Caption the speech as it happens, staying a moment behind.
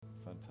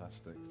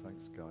Fantastic.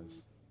 Thanks,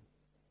 guys.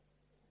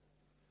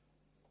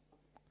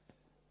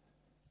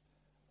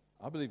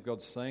 I believe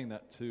God's saying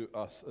that to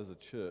us as a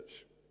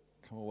church.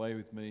 Come away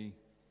with me.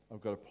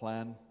 I've got a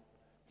plan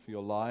for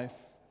your life.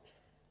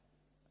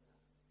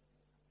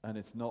 And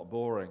it's not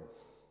boring.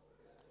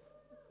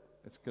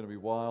 It's going to be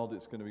wild,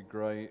 it's going to be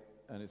great,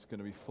 and it's going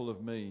to be full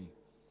of me.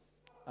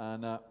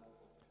 And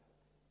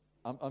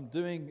I'm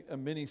doing a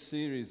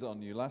mini-series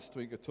on you. Last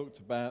week I talked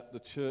about the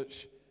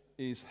church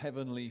is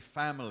heavenly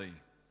family.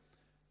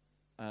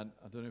 And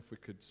I don't know if we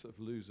could sort of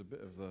lose a bit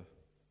of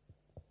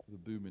the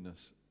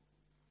boominess.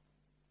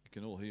 You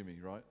can all hear me,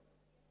 right?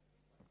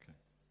 Okay.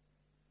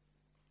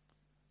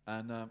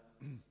 And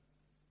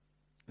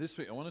this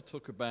week I want to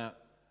talk about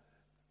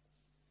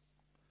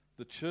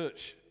the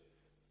church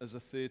as a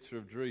theatre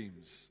of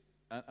dreams.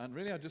 And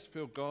really I just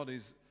feel God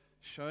is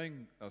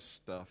showing us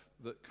stuff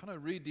that kind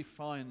of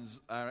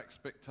redefines our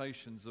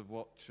expectations of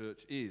what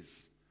church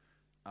is.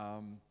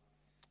 And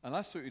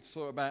last week we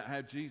saw about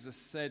how Jesus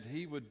said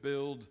he would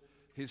build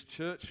his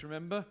church,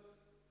 remember?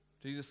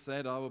 Jesus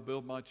said, I will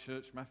build my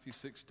church, Matthew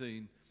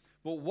 16.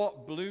 But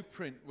what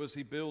blueprint was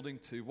he building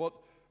to? What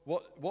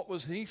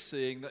was he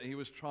seeing that he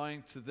was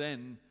trying to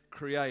then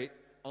create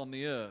on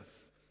the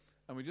earth?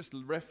 And we just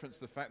referenced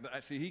the fact that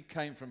actually he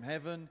came from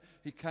heaven.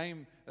 He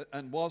came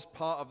and was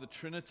part of the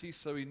Trinity,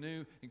 so he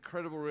knew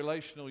incredible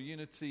relational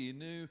unity. He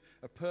knew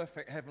a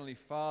perfect heavenly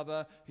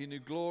Father. He knew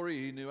glory.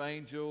 He knew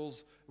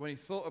angels. When he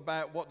thought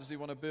about what does he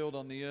want to build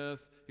on the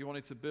earth, he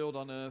wanted to build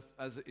on earth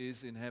as it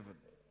is in heaven.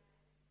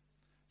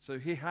 So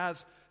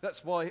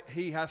that's why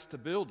he has to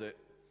build it,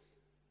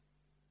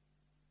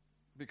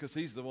 because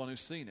he's the one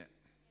who's seen it.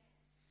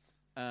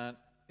 And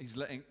he's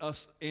letting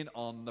us in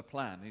on the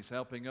plan. He's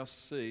helping us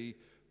see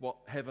what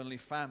heavenly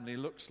family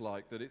looks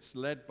like, that it's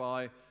led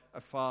by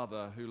a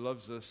Father who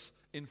loves us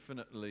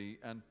infinitely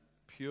and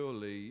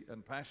purely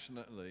and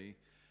passionately,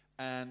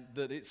 and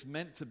that it's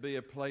meant to be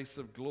a place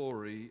of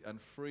glory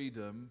and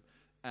freedom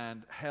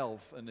and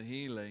health and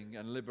healing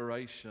and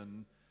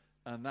liberation,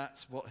 and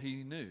that's what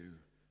he knew,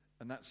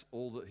 and that's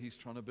all that he's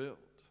trying to build.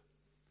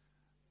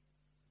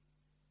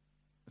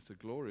 It's a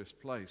glorious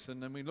place.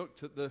 And then we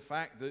looked at the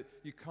fact that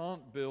you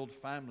can't build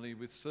family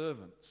with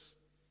servants.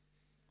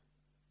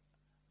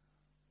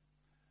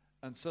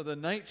 And so the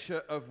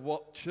nature of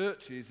what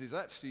church is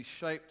actually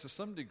shaped to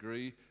some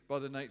degree by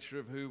the nature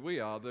of who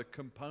we are, the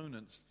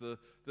components,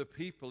 the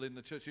people in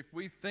the church. If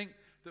we think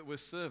that we're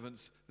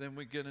servants, then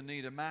we're going to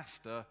need a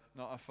master,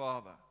 not a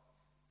father.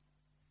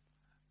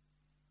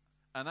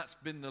 And that's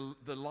been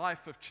the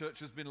life of church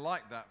has been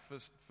like that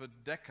for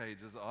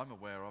decades, as I'm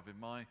aware of in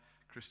my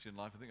Christian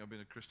life. I think I've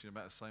been a Christian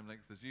about the same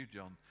length as you,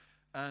 John.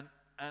 And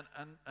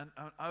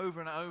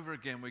over and over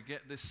again we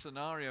get this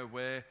scenario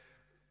where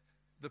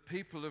the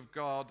people of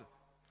God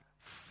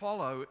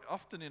follow,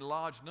 often in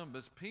large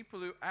numbers,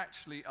 people who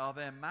actually are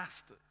their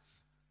masters.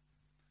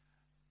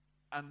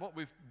 And what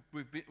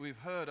we've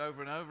heard over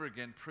and over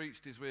again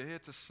preached is we're here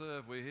to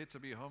serve, we're here to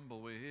be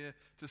humble, we're here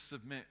to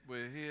submit,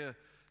 we're here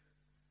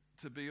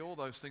to be all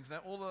those things. Now,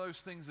 all of those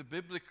things are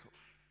biblical.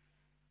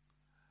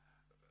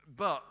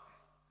 But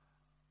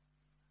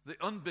the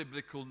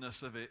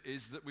unbiblicalness of it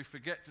is that we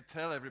forget to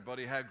tell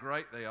everybody how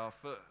great they are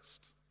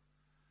first.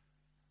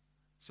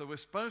 So we're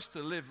supposed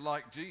to live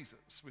like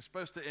Jesus. We're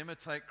supposed to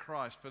imitate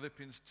Christ.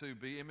 Philippians 2,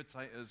 be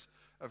imitators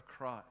of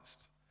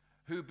Christ,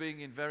 who being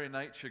in very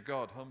nature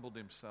God humbled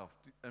himself.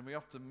 And we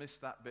often miss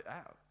that bit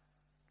out.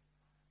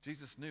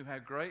 Jesus knew how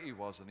great he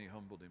was and he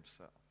humbled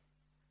himself.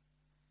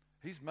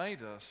 He's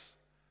made us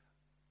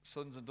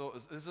sons and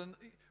daughters.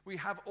 We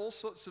have all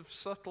sorts of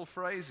subtle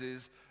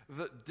phrases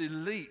that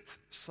delete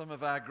some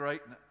of our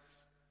greatness.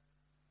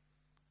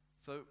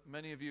 So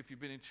many of you, if you've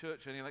been in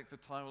church any length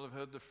of time, will have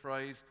heard the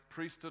phrase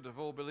priesthood of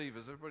all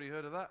believers. Everybody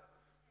heard of that?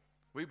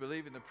 We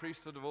believe in the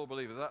priesthood of all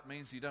believers. That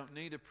means you don't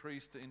need a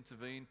priest to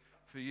intervene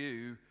for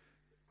you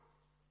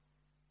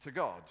to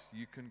God.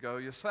 You can go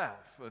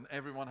yourself, and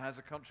everyone has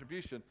a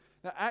contribution.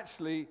 Now,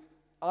 actually,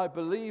 I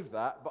believe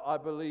that, but I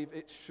believe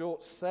it's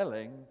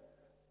short-selling.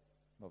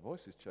 My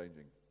voice is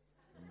changing.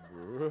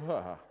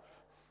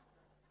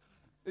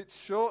 It's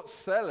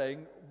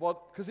short-selling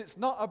because it's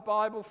not a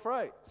Bible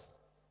phrase.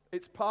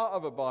 It's part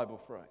of a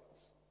Bible phrase.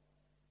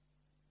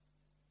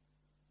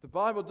 The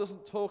Bible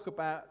doesn't talk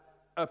about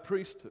a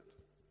priesthood.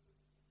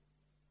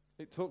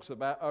 It talks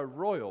about a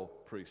royal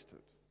priesthood.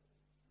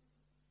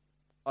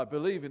 I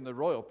believe in the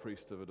royal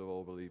priesthood of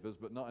all believers,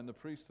 but not in the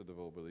priesthood of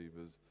all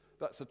believers.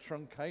 That's a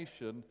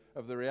truncation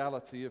of the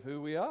reality of who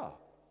we are.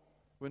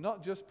 We're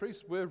not just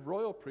priests, we're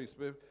royal priests.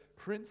 We're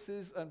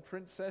princes and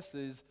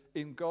princesses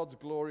in God's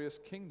glorious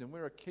kingdom.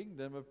 We're a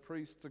kingdom of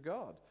priests to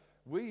God.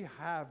 We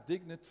have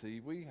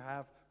dignity, we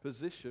have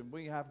position,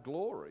 we have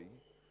glory.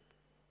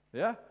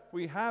 Yeah?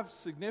 We have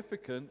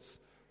significance.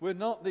 We're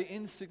not the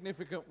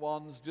insignificant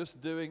ones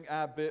just doing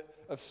our bit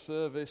of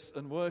service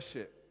and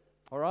worship.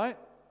 All right?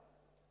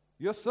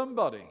 You're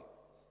somebody.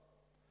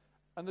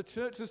 And the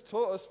church has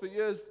taught us for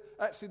years,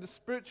 actually the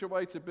spiritual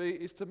way to be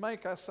is to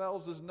make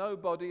ourselves as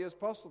nobody as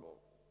possible.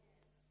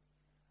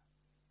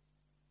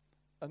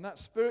 And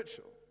that's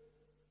spiritual.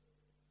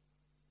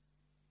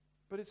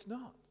 But it's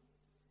not.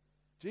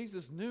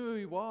 Jesus knew who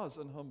he was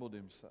and humbled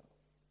himself.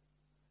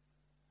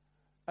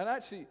 And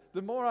actually,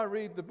 the more I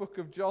read the book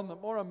of John, the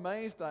more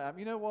amazed I am.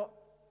 You know what?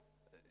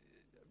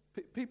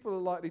 People are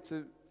likely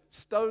to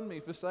stone me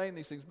for saying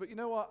these things, but you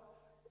know what?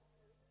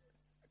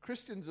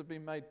 Christians have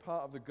been made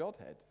part of the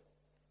Godhead.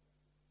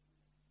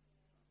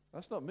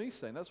 That's not me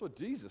saying, that's what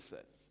Jesus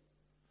says.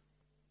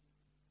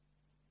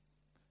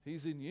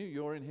 He's in you,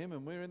 you're in him,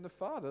 and we're in the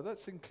Father.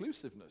 That's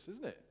inclusiveness,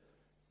 isn't it?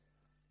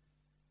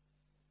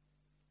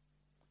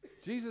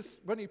 Jesus,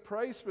 when he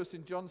prays for us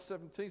in John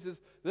 17, says,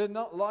 they're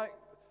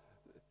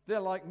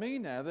like me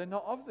now. They're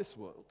not of this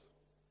world.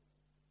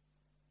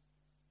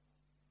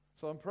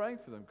 So I'm praying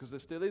for them because they're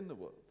still in the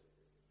world.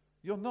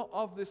 You're not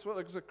of this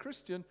world. As a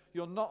Christian,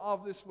 you're not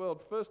of this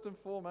world. First and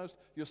foremost,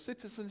 your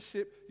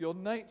citizenship, your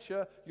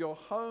nature, your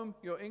home,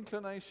 your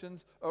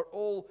inclinations are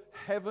all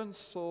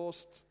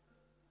heaven-sourced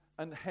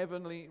and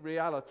heavenly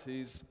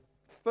realities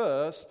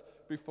first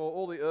before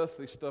all the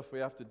earthly stuff we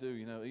have to do,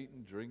 eat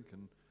and drink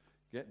and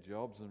get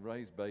jobs and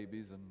raise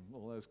babies and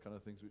all those kind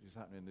of things, which is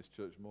happening in this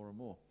church more and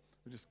more.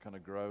 We just kind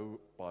of grow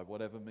by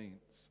whatever means.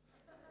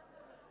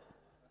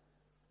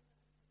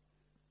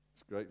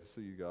 It's great to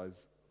see you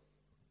guys.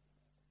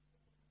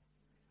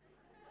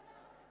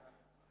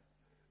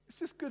 It's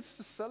just good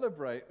to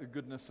celebrate the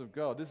goodness of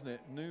God, isn't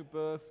it? New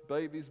birth,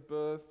 baby's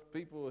birth,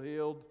 people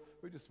healed.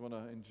 We just want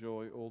to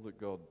enjoy all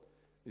that God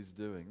is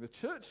doing. The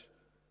church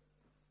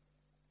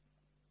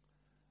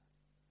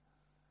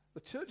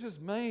has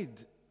made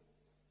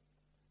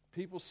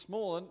people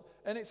small,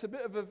 and it's a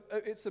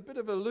bit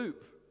of a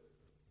loop.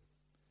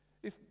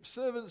 If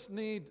servants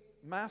need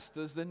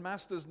masters, then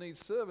masters need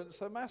servants.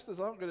 So masters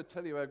aren't going to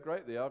tell you how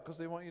great they are because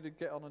they want you to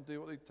get on and do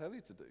what they tell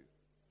you to do.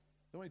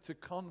 They want you to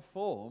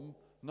conform,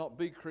 not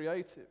be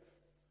creative.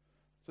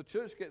 So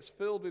church gets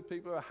filled with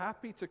people who are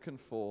happy to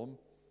conform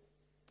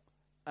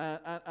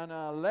and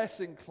are less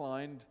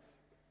inclined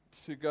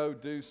to go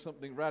do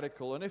something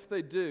radical. And if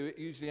they do, it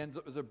usually ends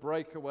up as a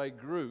breakaway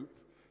group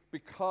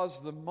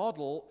because the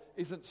model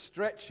isn't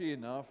stretchy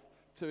enough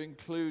to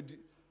include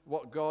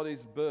what God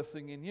is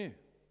birthing in you.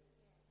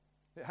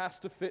 It has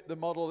to fit the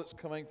model that's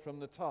coming from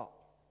the top.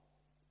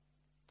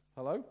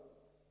 Hello?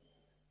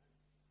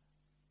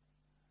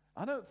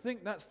 I don't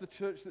think that's the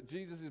church that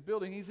Jesus is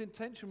building. His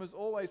intention was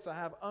always to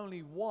have only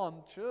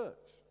one church.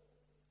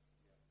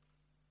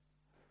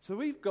 So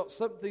we've got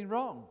something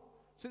wrong.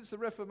 Since the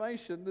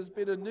Reformation, there's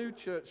been a new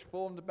church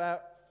formed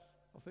about,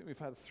 I think we've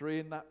had 3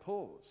 in that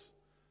pause.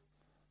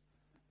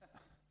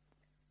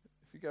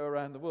 If you go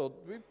around the world,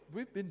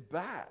 we've been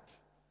bad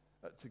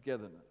at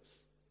togetherness.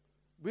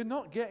 We're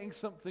not getting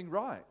something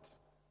right.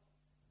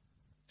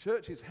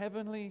 Church is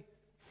heavenly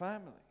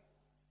family.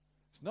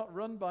 It's not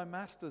run by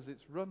masters,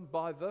 it's run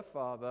by the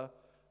Father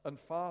and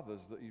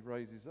fathers that he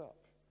raises up.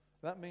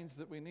 That means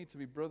that we need to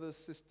be brothers,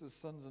 sisters,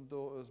 sons and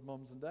daughters,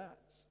 mums and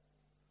dads.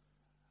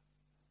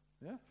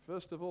 Yeah,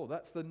 first of all,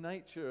 that's the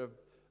nature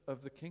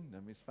of the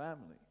kingdom, is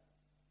family.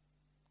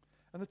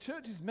 And the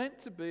church is meant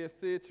to be a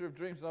theatre of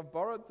dreams. And I've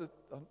borrowed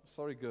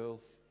sorry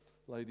girls,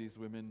 ladies,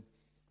 women,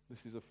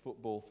 this is a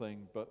football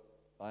thing, but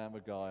I am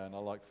a guy and I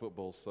like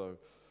football, so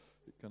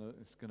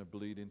it's going to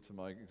bleed into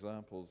my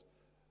examples.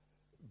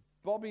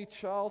 Bobby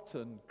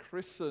Charlton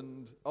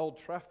christened Old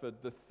Trafford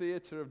the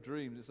Theatre of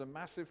Dreams. It's a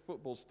massive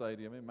football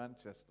stadium in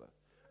Manchester,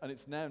 and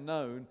it's now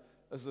known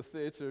as the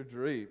Theatre of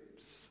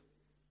Dreams.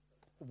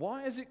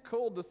 Why is it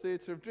called the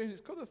Theatre of Dreams?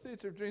 It's called the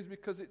Theatre of Dreams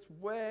because it's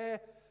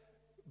where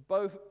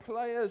both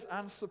players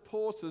and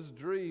supporters'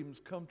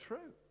 dreams come true.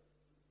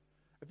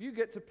 If you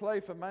get to play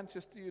for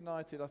Manchester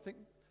United, I think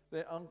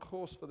they're on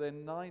course for their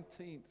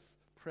 19th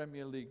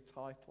Premier League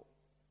title.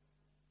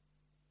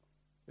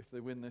 If they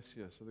win this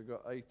year. So they've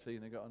got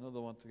 18, they've got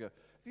another one to go.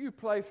 If you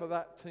play for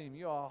that team,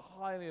 you are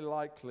highly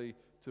likely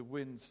to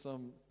win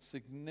some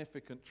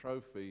significant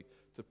trophy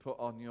to put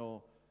on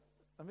your...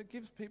 it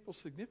gives people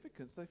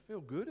significance. They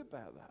feel good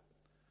about that.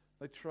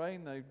 They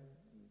train, they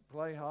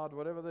play hard,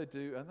 whatever they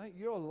do, and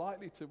you're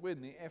likely to win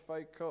the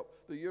FA Cup,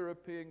 the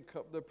European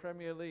Cup, the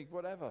Premier League,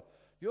 whatever.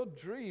 Your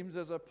dreams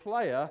as a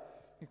player,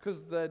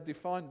 because they're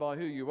defined by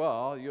who you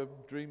are, your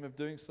dream of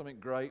doing something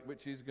great,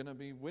 which is going to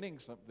be winning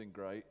something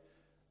great.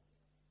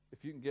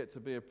 If you can get to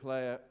be a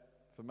player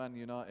for Man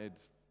United,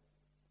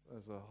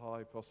 there's a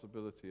high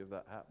possibility of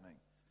that happening.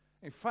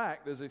 In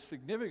fact, there's a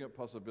significant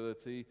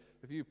possibility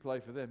if you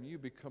play for them, you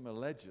become a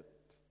legend.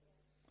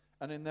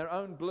 And in their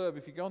own blurb,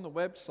 if you go on the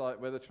website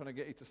where they're trying to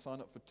get you to sign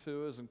up for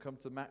tours and come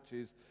to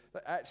matches,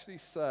 they actually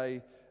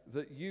say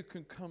that you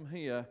can come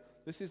here.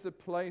 This is the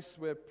place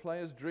where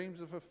players'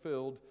 dreams are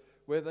fulfilled,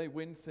 where they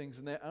win things.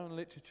 In their own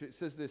literature, it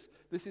says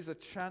this is a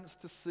chance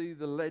to see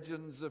the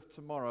legends of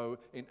tomorrow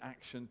in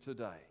action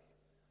today.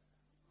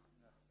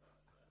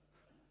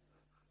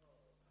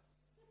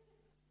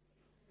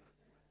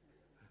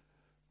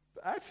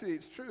 Actually,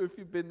 it's true. If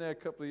you've been there a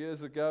couple of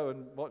years ago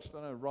and watched,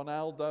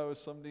 Ronaldo or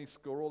somebody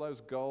score all those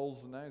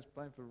goals, and now he's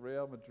playing for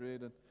Real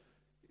Madrid. And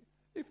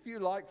if you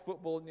like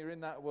football and you're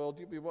in that world,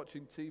 you'll be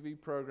watching TV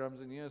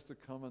programs in years to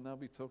come, and they'll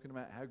be talking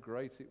about how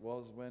great it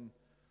was when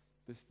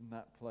this and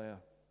that player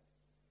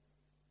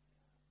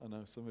I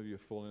know some of you are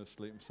falling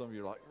asleep and some of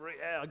you are like,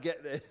 yeah, I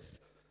get this.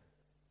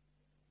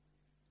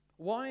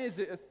 Why is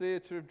it a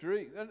theatre of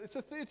dreams? And it's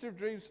a theatre of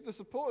dreams for the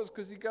supporters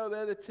because you go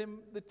there,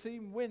 the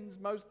team wins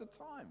most of the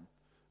time.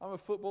 I'm a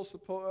football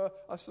supporter.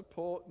 I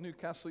support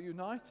Newcastle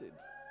United.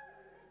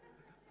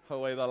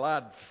 Away the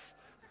lads.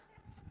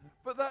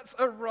 But that's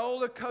a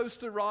roller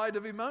coaster ride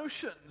of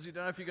emotions. You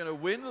don't know if you're going to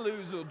win,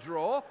 lose, or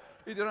draw.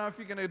 You don't know if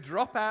you're going to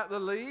drop out the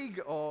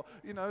league or,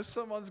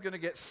 someone's going to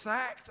get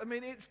sacked. I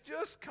mean, it's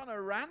just kind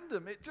of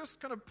random. It just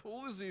kind of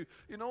pulls you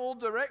in all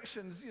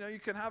directions. You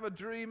can have a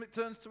dream, it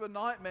turns to a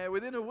nightmare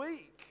within a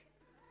week.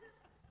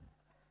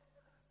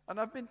 And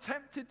I've been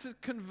tempted to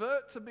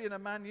convert to being a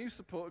Man U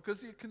supporter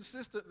because you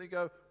consistently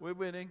go, we're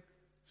winning.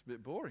 It's a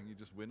bit boring. You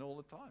just win all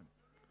the time.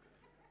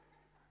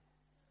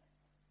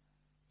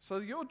 So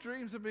your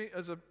dreams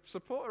as a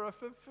supporter are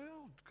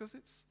fulfilled because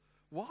it's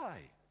why?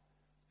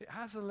 It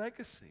has a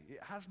legacy. It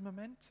has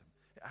momentum.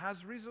 It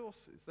has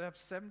resources. They have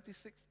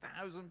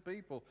 76,000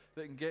 people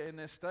that can get in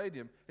their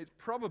stadium. It's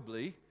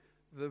probably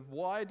the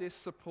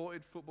widest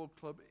supported football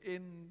club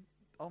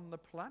on the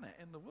planet,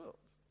 in the world.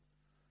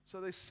 So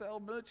they sell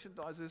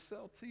merchandise, they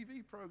sell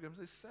TV programs,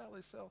 they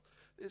sell.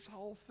 This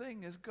whole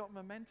thing has got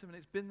momentum and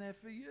it's been there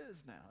for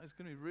years now. It's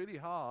going to be really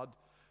hard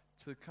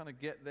to kind of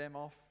get them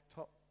off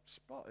top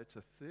spot. It's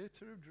a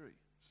theatre of dreams.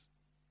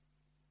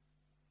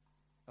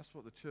 That's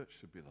what the church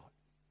should be like.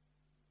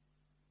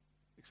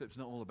 Except it's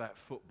not all about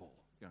football.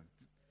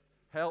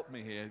 Help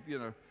me here.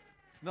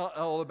 It's not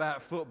all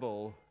about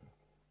football.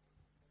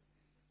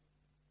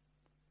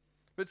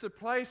 But it's a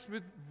place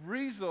with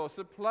resource,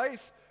 a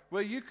place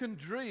where you can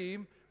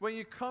dream, where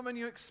you come and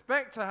you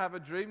expect to have a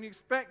dream, you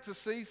expect to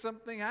see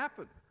something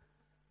happen.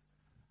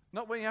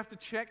 Not when you have to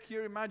check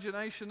your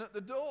imagination at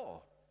the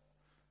door.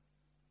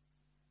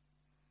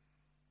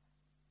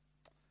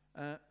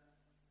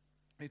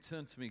 You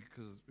turn to me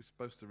because we're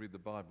supposed to read the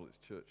Bible, it's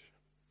church.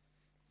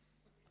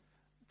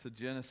 To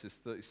Genesis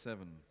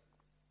 37.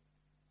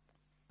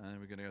 And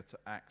we're going to go to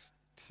Acts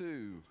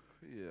 2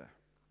 here.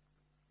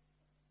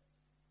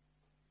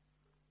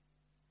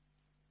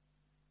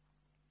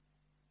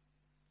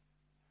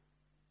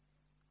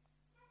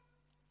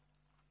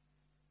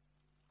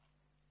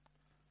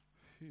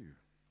 Phew.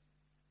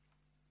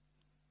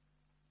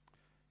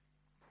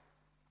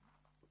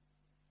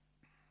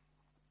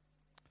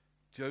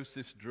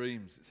 Joseph's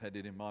dreams, it's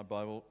headed in my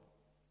Bible.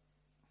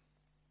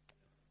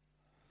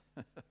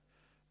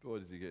 Boy,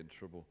 does he get in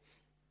trouble.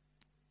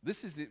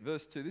 This is it,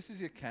 verse 2. This is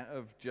the account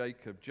of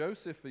Jacob.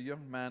 Joseph, a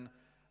young man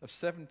of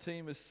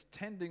 17, was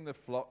tending the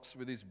flocks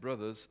with his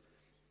brothers,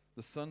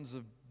 the sons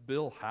of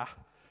Bilhah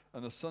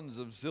and the sons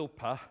of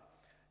Zilpah,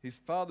 his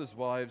father's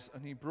wives,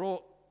 and he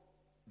brought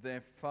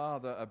their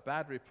father a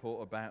bad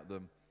report about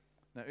them.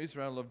 Now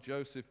Israel loved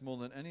Joseph more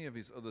than any of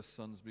his other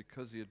sons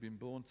because he had been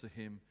born to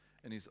him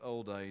in his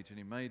old age, and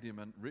he made him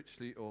a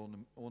richly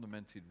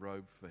ornamented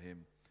robe for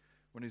him.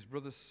 When his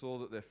brothers saw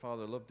that their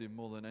father loved him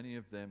more than any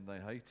of them, they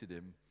hated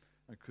him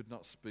and could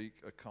not speak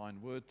a kind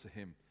word to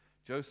him.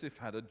 Joseph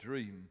had a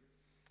dream,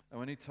 and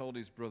when he told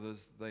his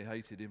brothers, they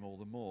hated him all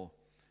the more.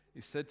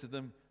 He said to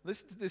them,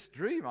 listen to this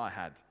dream I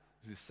had.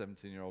 This is a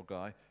 17-year-old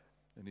guy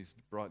in his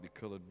brightly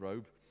coloured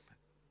robe.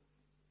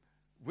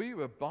 We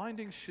were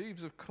binding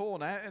sheaves of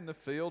corn out in the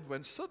field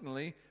when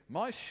suddenly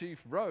my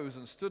sheaf rose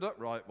and stood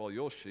upright while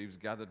your sheaves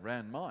gathered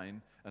round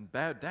mine and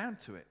bowed down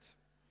to it.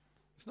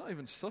 It's not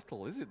even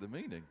subtle, is it, the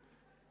meaning?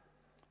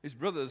 His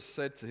brothers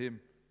said to him,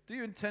 do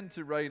you intend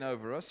to reign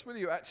over us? Will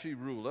you actually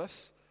rule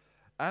us?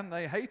 And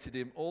they hated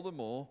him all the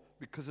more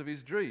because of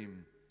his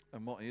dream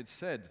and what he had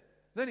said.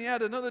 Then he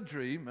had another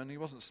dream, and he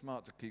wasn't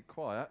smart to keep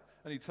quiet,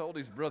 and he told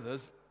his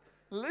brothers,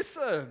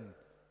 listen,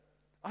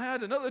 I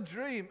had another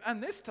dream,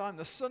 and this time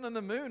the sun and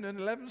the moon and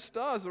 11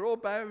 stars are all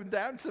bowing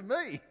down to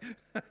me.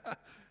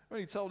 When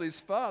he told his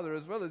father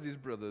as well as his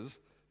brothers,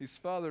 his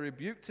father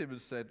rebuked him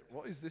and said,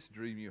 what is this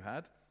dream you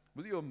had?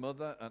 Will your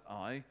mother and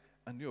I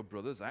and your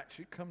brothers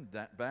actually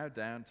bow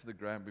down to the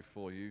ground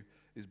before you?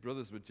 His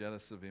brothers were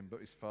jealous of him, but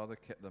his father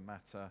kept the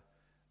matter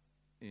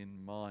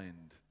in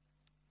mind.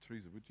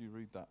 Teresa, would you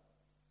read that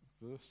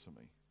verse to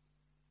me?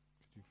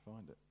 Could you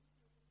find it?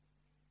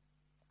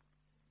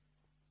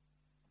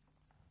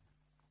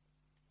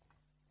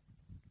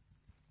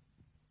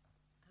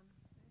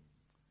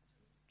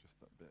 Just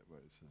that bit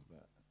where it says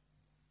that.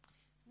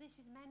 So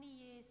this is many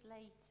years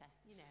later,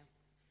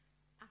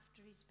 after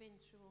he's been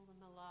through all the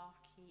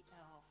malarkey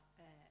of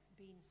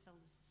being sold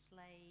as a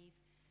slave.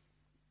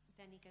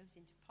 Then he goes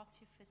into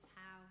Potiphar's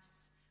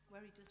house,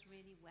 where he does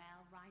really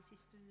well,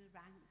 rises through the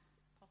ranks.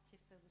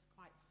 Potiphar was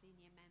quite a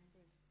senior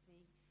member of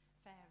the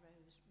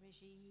Pharaoh's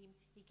regime.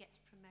 He gets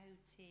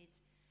promoted.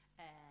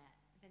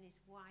 Then his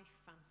wife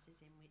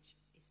fancies him, which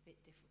is a bit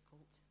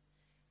difficult.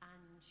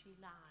 And she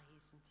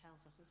lies and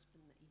tells her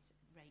husband that he's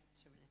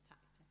raped her and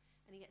attacked her.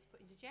 And he gets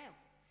put into jail.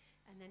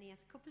 And then he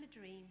has a couple of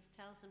dreams,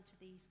 tells them to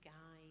these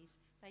guys.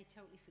 They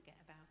totally forget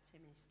about him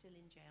and he's still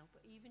in jail.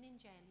 But even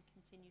in jail, he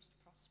continues to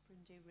prosper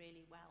and do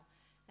really well.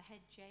 The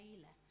head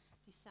jailer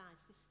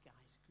decides this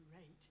guy's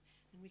great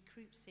and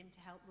recruits him to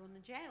help run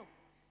the jail.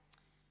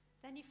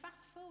 Then you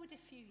fast forward a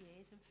few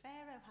years, and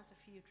Pharaoh has a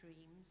few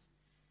dreams,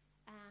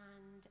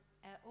 and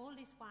all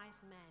his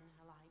wise men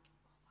are like,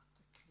 oh, I have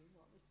to clue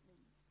what this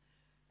means.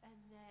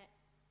 And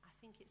I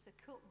think it's the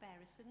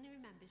cupbearer suddenly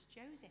remembers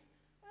Joseph.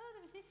 Oh,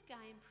 there was this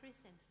guy in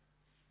prison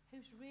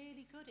who's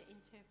really good at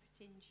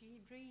interpreting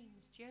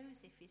dreams.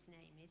 Joseph, his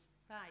name is.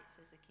 Right,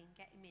 says the king,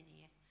 get him in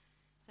here.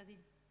 So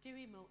they do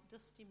him up,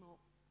 dust him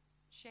up,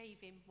 shave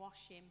him,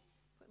 wash him,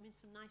 put him in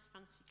some nice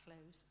fancy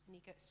clothes, and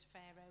he goes to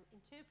Pharaoh,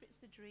 interprets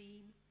the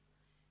dream.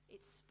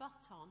 It's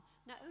spot on.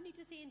 Not only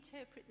does he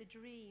interpret the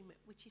dream,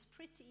 which is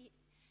pretty...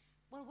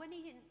 Well, when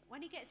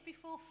he gets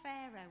before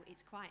Pharaoh,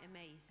 it's quite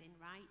amazing,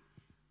 right?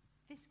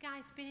 This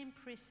guy's been in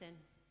prison,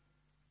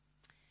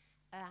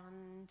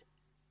 and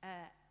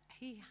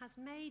he has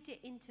made it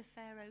into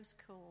Pharaoh's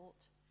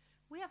court.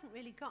 We haven't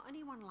really got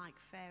anyone like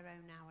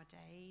Pharaoh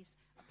nowadays,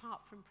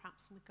 apart from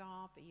perhaps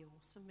Mugabe or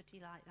somebody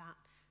like that.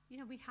 You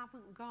know, we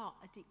haven't got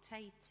a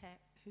dictator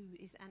who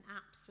is an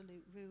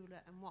absolute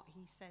ruler and what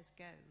he says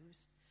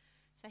goes.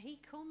 So he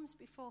comes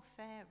before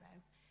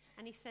Pharaoh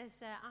and he says,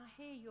 I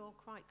hear you're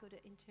quite good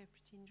at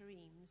interpreting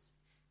dreams.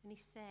 And he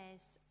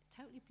says,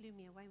 totally blew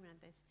me away when I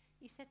read this.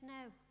 He said,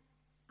 no,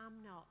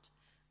 I'm not.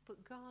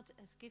 But God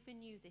has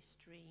given you this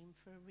dream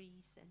for a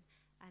reason,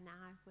 and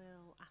I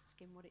will ask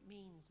him what it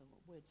means, or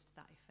words to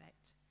that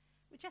effect.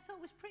 Which I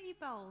thought was pretty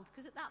bold,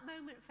 because at that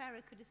moment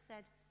Pharaoh could have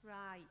said,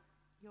 right,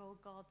 your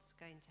God's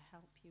going to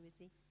help you, is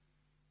he?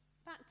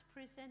 Back to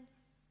prison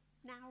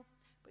now.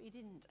 But he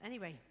didn't.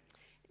 Anyway,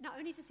 not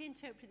only does he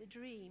interpret the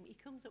dream, he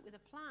comes up with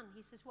a plan.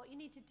 He says, what you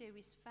need to do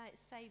is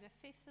save a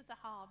fifth of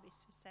the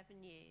harvest for 7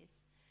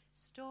 years,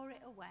 store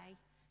it away,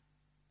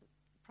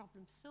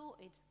 problem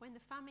sorted. When the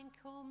famine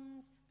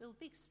comes, build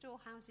big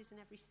storehouses in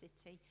every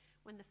city.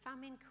 When the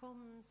famine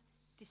comes,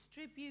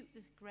 distribute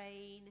the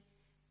grain.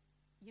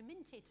 You're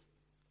minted.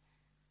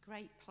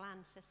 Great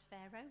plan, says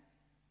Pharaoh.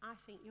 I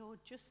think you're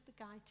just the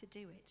guy to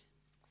do it.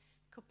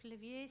 A couple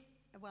of years,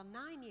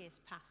 9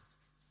 years pass.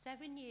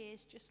 7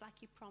 years, just like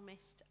he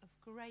promised, of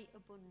great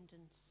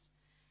abundance,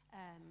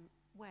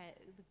 where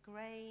the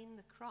grain,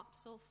 the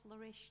crops all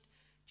flourished.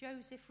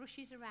 Joseph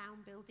rushes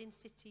around building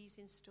cities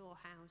in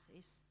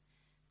storehouses.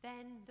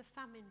 Then the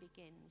famine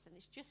begins, and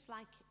it's just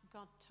like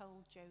God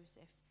told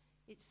Joseph.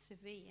 It's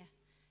severe.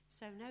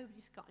 So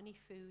nobody's got any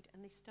food,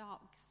 and they start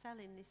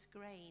selling this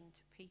grain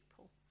to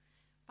people.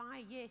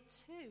 By year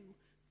 2,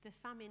 the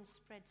famine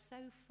spread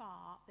so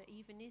far that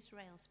even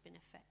Israel's been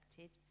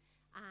affected.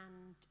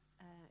 And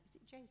is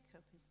it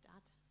Jacob, his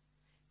dad,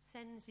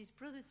 sends his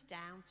brothers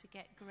down to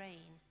get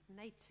grain, and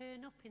they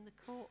turn up in the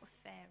court of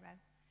Pharaoh.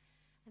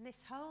 And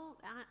this whole,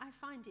 I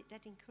find it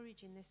dead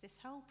encouraging, there's this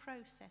whole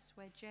process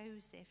where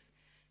Joseph,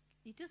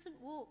 he doesn't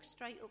walk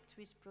straight up to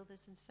his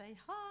brothers and say,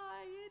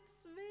 hi,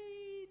 it's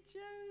me,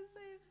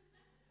 Joseph.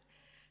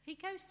 He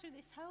goes through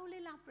this whole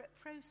elaborate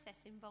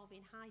process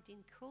involving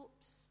hiding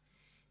cups,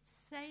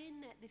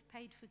 saying that they've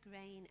paid for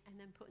grain and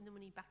then putting the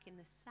money back in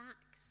the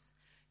sacks,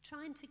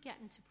 trying to get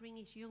him to bring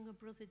his younger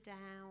brother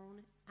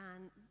down,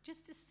 and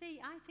just to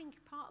see, I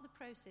think part of the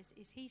process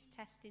is he's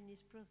testing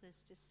his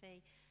brothers to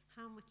see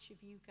how much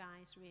of you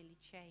guys really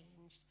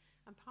changed.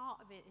 And part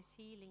of it is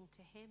healing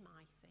to him,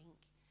 I think,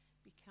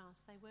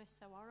 because they were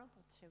so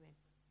horrible to him.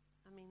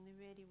 I mean, they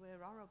really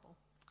were horrible.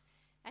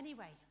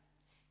 Anyway,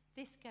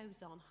 this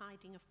goes on,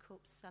 hiding of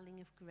cups, selling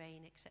of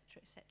grain,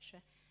 etc.,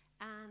 etc.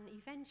 And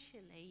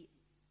eventually,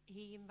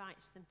 he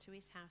invites them to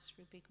his house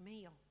for a big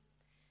meal.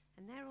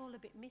 And they're all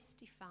a bit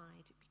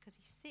mystified because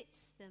he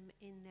sits them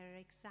in their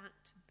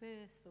exact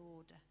birth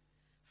order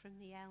from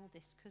the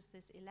eldest, because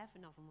there's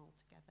 11 of them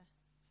altogether.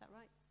 Is that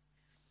right?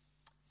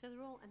 So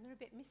they're a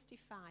bit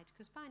mystified,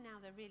 because by now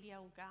they're really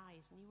old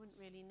guys and you wouldn't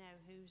really know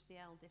who's the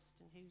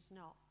eldest and who's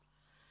not.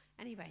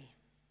 Anyway,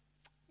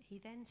 he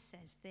then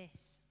says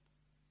this.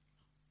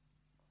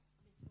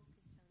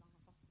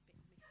 I've been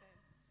talking so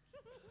long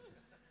I've lost the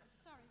bit on my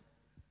phone.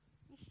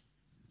 Sorry.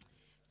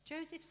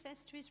 Joseph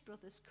says to his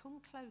brothers,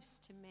 come close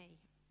to me.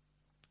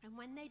 And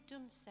when they'd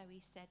done so, he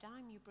said,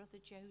 I'm your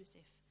brother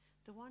Joseph,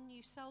 the one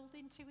you sold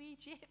into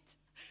Egypt.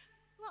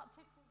 What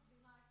tickles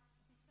me like,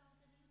 you sold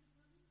any of the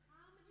brothers?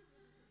 How many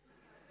brothers have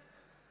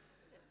you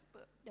sold?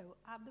 But no,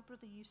 I'm the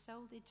brother you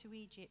sold into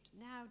Egypt.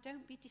 Now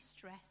don't be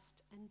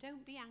distressed and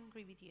don't be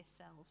angry with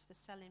yourselves for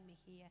selling me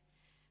here,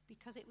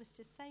 because it was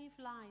to save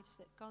lives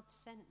that God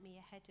sent me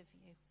ahead of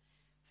you.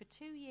 For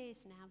 2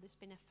 years now there's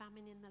been a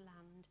famine in the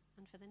land,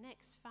 and for the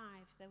next 5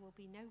 there will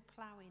be no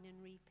ploughing and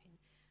reaping.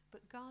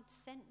 But God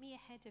sent me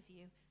ahead of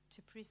you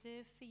to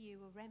preserve for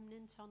you a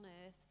remnant on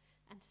earth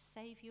and to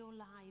save your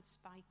lives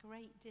by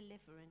great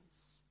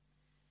deliverance.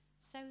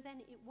 So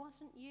then it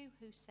wasn't you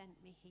who sent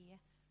me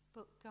here,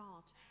 but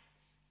God.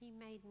 He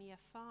made me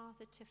a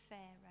father to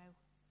Pharaoh,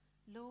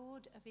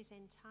 lord of his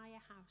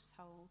entire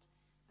household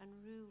and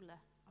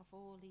ruler of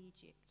all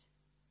Egypt.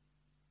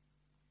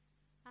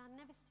 I'd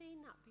never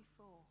seen that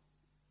before.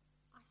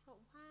 I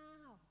thought,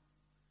 wow.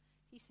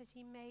 He says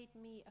he made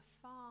me a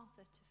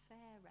father to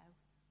Pharaoh.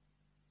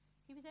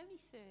 He was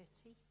only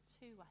 32,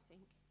 I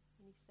think,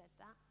 when he said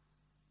that.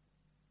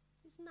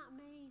 Isn't that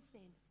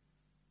amazing?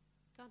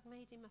 God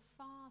made him a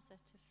father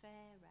to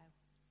Pharaoh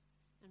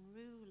and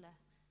ruler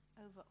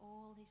over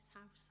all his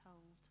household.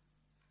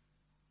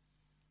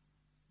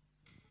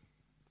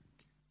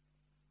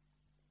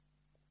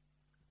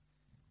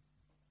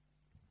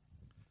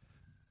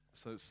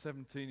 So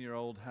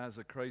 17-year-old has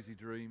a crazy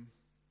dream.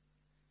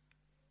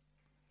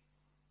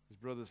 His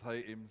brothers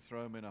hate him,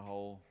 throw him in a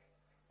hole.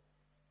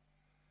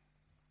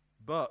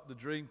 But the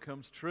dream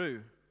comes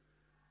true,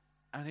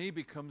 and he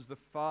becomes the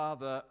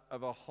father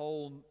of a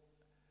whole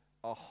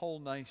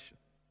nation.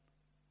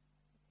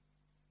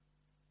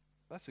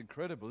 That's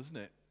incredible, isn't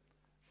it?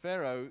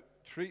 Pharaoh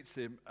treats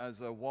him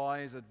as a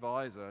wise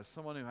advisor, as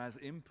someone who has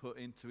input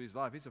into his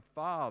life. He's a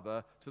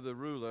father to the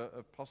ruler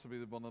of possibly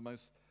one of the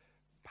most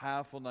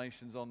powerful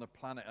nations on the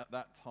planet at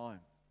that time.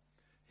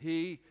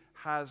 He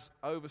has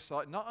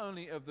oversight not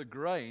only of the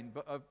grain,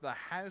 but of the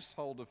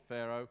household of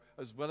Pharaoh,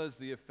 as well as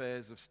the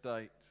affairs of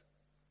state.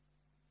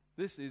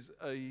 This is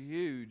a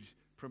huge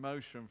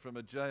promotion from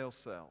a jail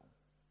cell.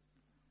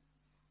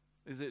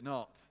 Is it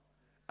not?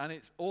 And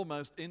it's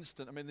almost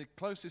instant. I mean, the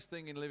closest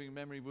thing in living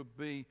memory would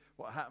be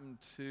what happened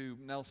to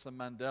Nelson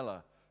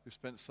Mandela, who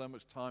spent so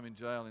much time in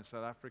jail in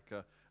South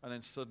Africa, and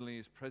then suddenly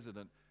is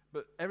president.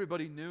 But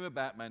everybody knew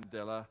about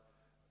Mandela,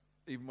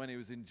 even when he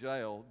was in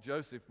jail.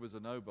 Joseph was a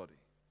nobody.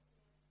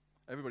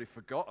 Everybody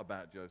forgot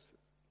about Joseph.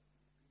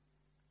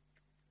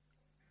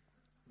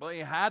 But he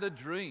had a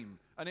dream,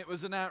 and it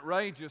was an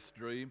outrageous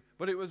dream,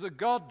 but it was a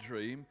God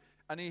dream,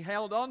 and he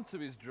held on to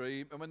his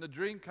dream, and when the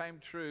dream came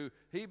true,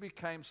 he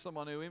became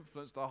someone who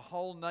influenced a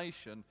whole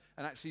nation,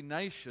 and actually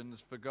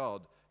nations for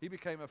God. He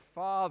became a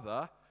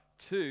father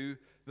to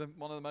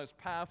one of the most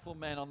powerful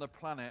men on the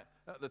planet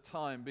at the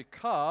time,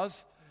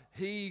 because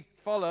he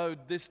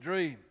followed this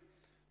dream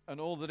and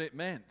all that it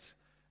meant.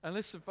 And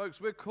listen, folks,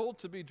 we're called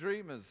to be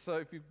dreamers. So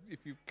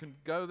if you can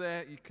go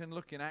there, you can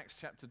look in Acts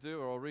chapter 2,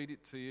 or I'll read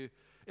it to you.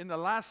 In the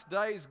last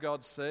days,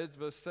 God says,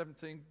 verse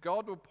 17,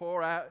 God will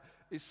pour out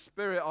his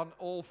Spirit on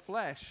all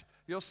flesh.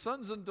 Your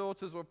sons and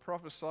daughters will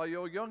prophesy,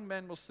 your young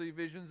men will see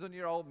visions, and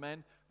your old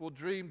men will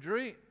dream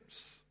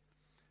dreams.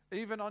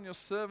 Even on your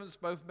servants,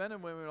 both men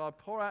and women, I'll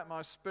pour out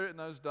my Spirit in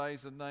those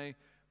days, and they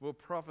will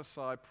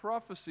prophesy.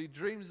 Prophecy,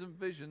 dreams, and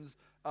visions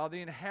are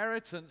the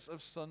inheritance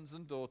of sons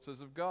and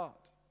daughters of God.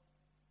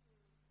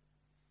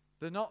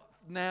 They're not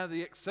now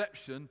the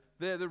exception,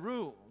 they're the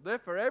rule. They're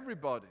for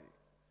everybody.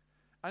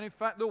 And in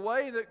fact, the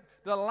way that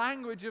the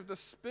language of the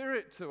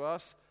Spirit to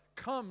us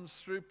comes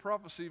through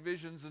prophecy,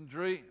 visions, and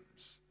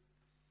dreams.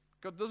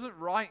 God doesn't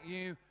write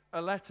you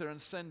a letter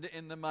and send it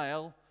in the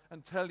mail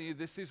and tell you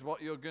this is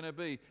what you're going to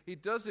be. He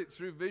does it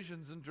through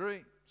visions and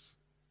dreams.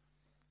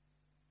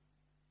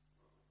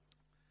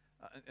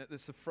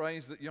 It's a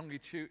phrase that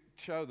Yonggi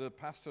Cho, the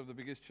pastor of the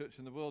biggest church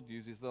in the world,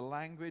 uses. The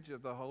language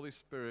of the Holy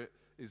Spirit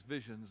is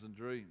visions and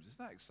dreams. Isn't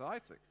that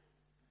exciting?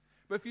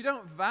 But if you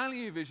don't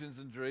value visions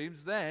and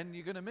dreams, then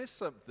you're going to miss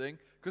something,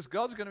 because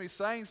God's going to be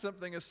saying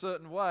something a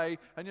certain way,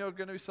 and you're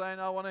going to be saying,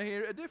 I want to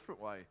hear it a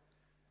different way.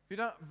 If you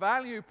don't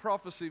value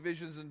prophecy,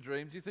 visions, and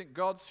dreams, you think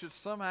God should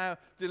somehow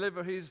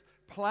deliver his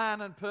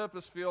plan and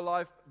purpose for your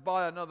life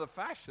by another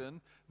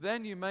fashion,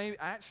 then you may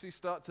actually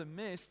start to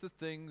miss the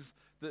things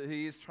that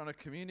he is trying to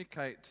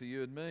communicate to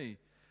you and me.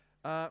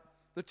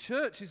 The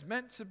church is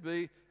meant to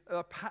be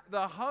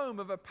the home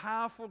of a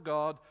powerful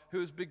God who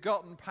has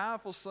begotten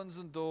powerful sons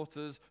and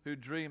daughters who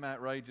dream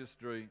outrageous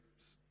dreams.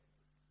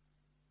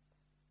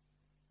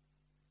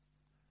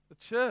 The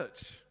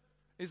church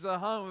is the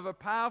home of a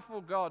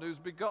powerful God who's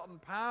begotten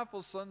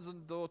powerful sons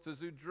and daughters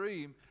who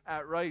dream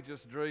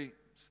outrageous dreams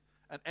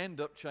and end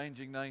up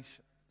changing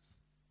nations.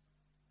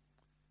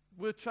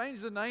 We'll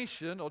change the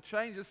nation, or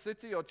change a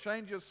city, or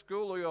change your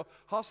school, or your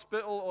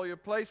hospital, or your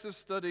place of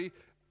study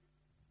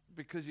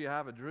because you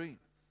have a dream.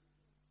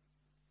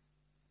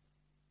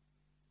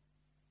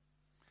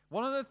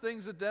 One of the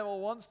things the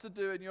devil wants to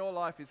do in your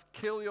life is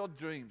kill your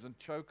dreams and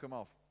choke them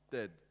off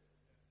dead.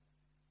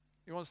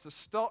 He wants to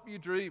stop you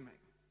dreaming.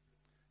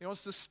 He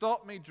wants to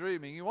stop me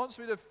dreaming. He wants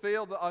me to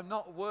feel that I'm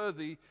not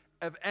worthy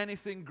of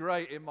anything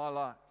great in my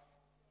life.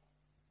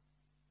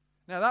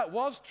 Now, that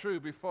was true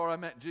before I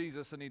met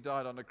Jesus and he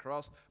died on the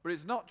cross, but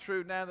it's not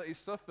true now that he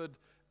suffered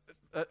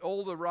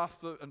all the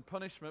wrath and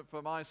punishment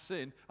for my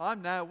sin.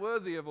 I'm now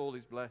worthy of all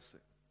his blessing.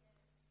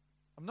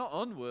 I'm not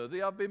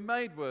unworthy. I've been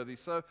made worthy.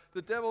 So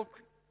the devil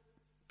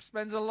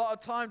spends a lot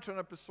of time trying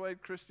to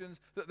persuade Christians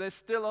that they're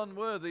still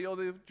unworthy, or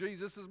that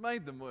Jesus has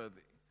made them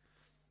worthy.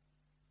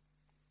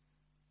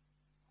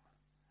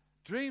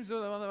 Dreams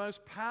are one of the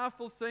most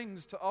powerful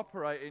things to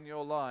operate in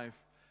your life.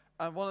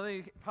 And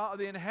part of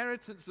the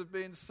inheritance of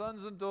being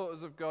sons and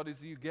daughters of God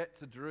is you get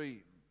to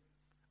dream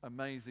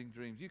amazing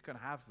dreams. You can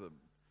have them.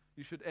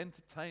 You should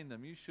entertain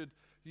them. You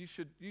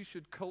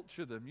should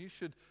culture them. You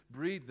should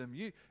breed them.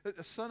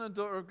 A son and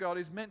daughter of God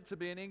is meant to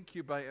be an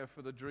incubator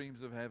for the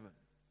dreams of heaven.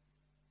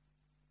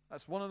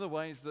 That's one of the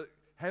ways that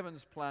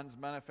heaven's plans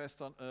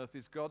manifest on earth,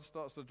 is God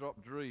starts to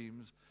drop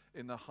dreams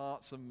in the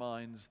hearts and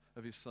minds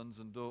of his sons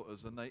and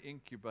daughters, and they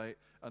incubate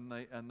and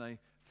they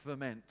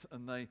ferment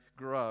and they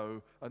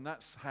grow, and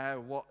that's how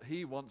what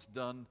he wants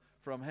done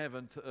from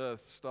heaven to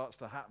earth starts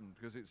to happen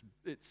because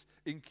it's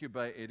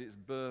incubated, it's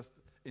birthed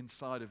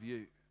inside of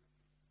you.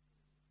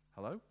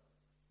 Hello?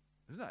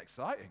 Isn't that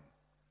exciting?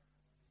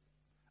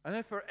 And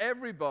then for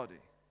everybody.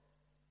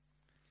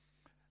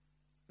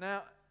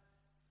 Now,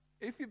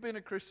 if you've been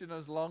a Christian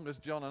as long as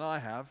John and I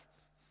have,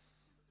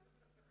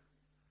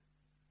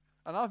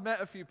 and I've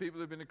met a few people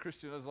who've been a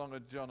Christian as long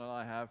as John and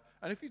I have,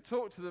 and if you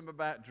talk to them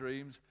about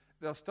dreams,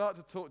 they'll start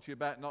to talk to you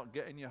about not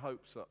getting your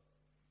hopes up.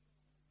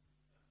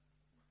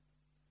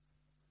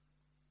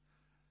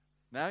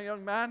 Now,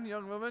 young man,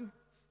 young woman,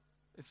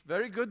 it's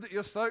very good that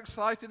you're so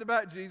excited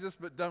about Jesus,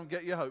 but don't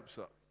get your hopes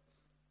up.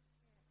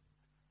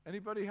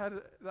 Anybody had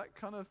that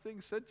kind of thing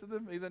said to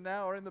them, either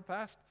now or in the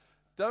past?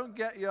 Don't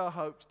get your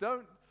hopes.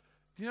 Do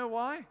you know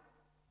why?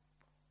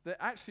 They're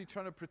actually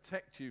trying to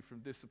protect you from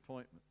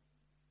disappointment.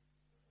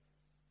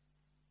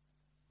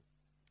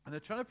 And they're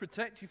trying to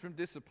protect you from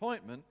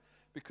disappointment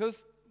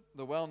because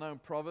the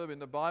well-known proverb in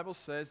the Bible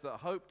says that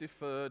hope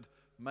deferred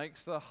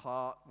makes the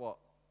heart what?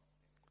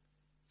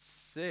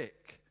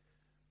 Sick.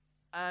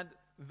 And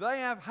they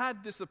have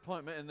had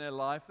disappointment in their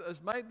life that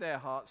has made their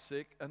heart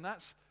sick, and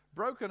that's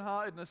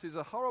brokenheartedness is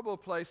a horrible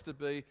place to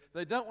be.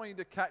 They don't want you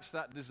to catch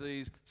that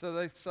disease, so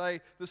they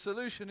say the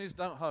solution is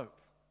don't hope.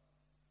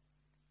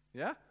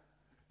 Yeah?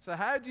 So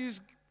how do you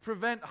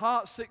prevent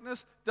heart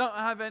sickness? Don't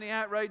have any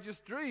outrageous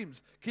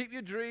dreams. Keep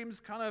your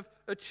dreams kind of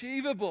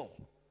achievable.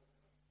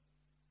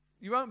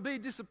 You won't be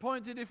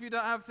disappointed if you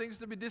don't have things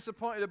to be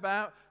disappointed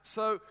about,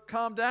 so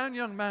calm down,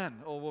 young man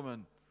or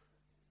woman.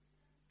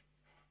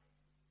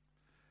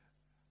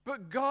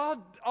 But God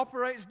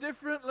operates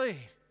differently.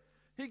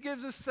 He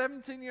gives a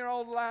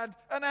 17-year-old lad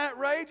an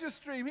outrageous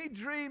dream. He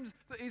dreams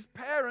that his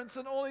parents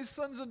and all his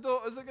sons and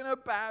daughters are going to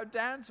bow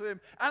down to him,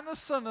 and the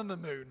sun and the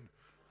moon.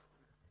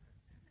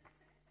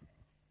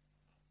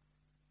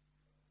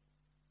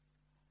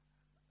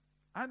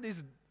 And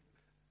he's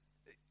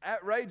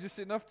outrageous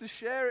enough to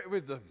share it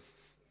with them.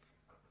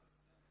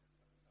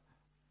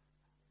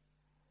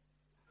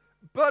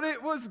 But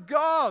it was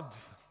God.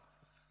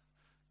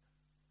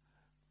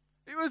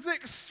 It was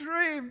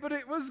extreme, but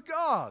it was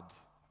God.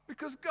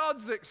 Because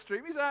God's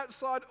extreme. He's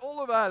outside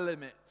all of our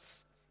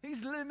limits.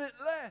 He's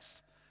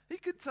limitless. He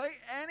could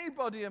take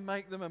anybody and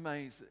make them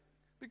amazing.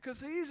 Because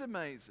He's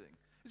amazing.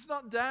 It's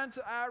not down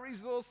to our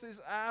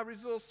resources, our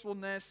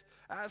resourcefulness,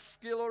 our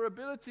skill or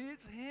ability.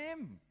 It's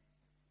Him.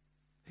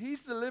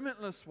 He's the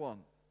limitless one.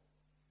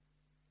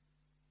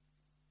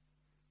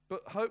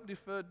 But hope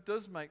deferred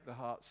does make the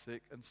heart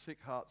sick, and sick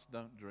hearts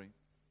don't drink.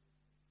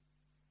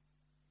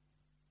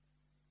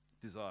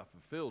 Desire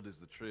fulfilled is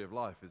the tree of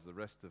life, is the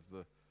rest of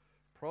the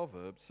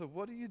proverb. So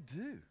what do you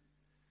do?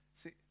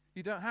 See,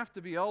 you don't have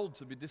to be old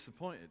to be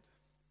disappointed.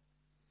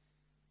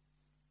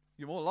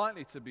 You're more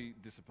likely to be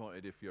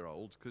disappointed if you're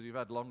old because you've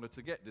had longer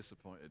to get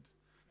disappointed.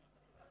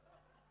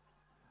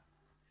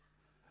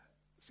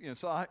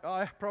 So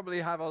I probably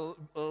have a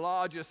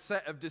larger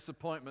set of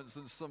disappointments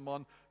than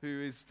someone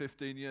who is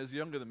 15 years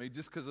younger than me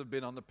just because I've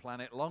been on the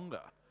planet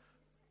longer.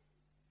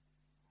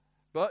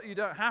 But you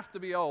don't have to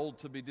be old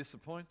to be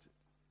disappointed.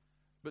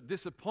 But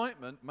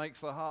disappointment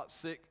makes the heart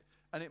sick,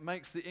 and it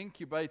makes the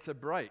incubator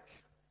break.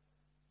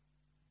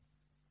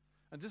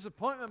 And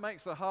disappointment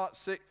makes the heart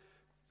sick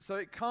so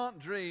it can't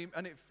dream,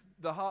 and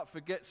the heart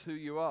forgets who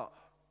you are.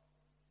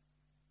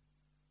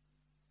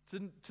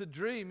 To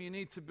dream, you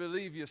need to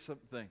believe you're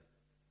something.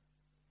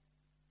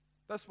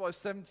 That's why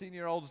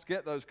 17-year-olds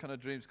get those kind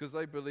of dreams, because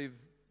they believe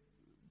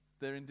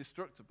they're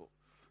indestructible.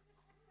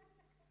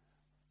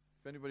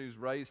 If anybody who's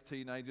raised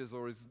teenagers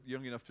or is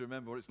young enough to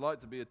remember what it's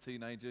like to be a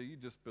teenager, you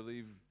just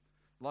believe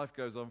life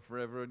goes on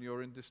forever and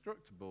you're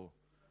indestructible.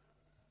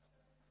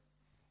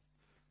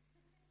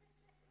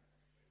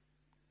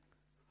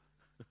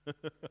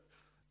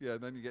 Yeah,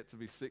 and then you get to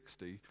be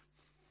 60.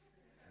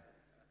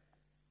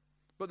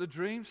 But the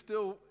dream's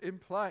still in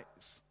place.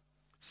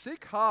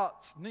 Sick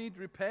hearts need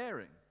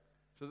repairing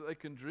so that they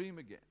can dream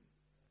again.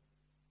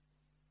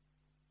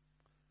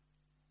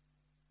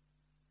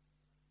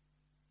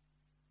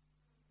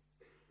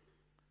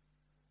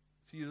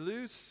 So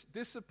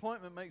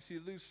disappointment makes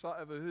you lose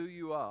sight of who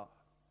you are.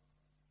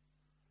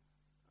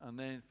 And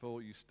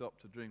therefore you stop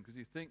to dream because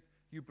you think,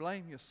 you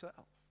blame yourself.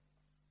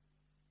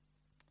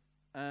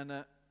 And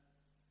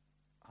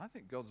I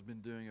think God's been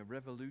doing a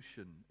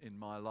revolution in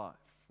my life.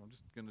 I'm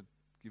just going to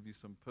give you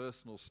some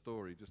personal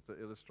story just to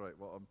illustrate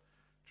what I'm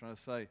trying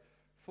to say.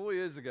 4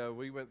 years ago,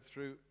 we went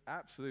through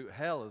absolute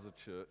hell as a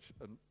church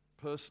and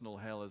personal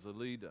hell as a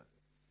leader.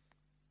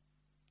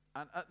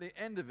 And at the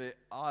end of it,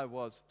 I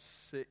was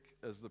sick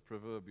as the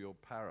proverbial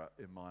parrot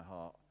in my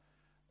heart.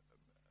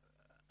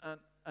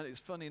 And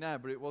it's funny now,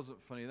 but it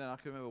wasn't funny then. I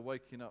can remember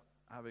waking up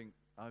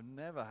I've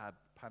never had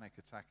a panic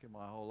attack in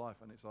my whole life,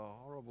 and it's a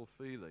horrible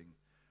feeling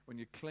when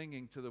you're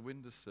clinging to the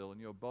windowsill and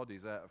your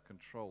body's out of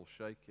control,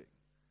 shaking.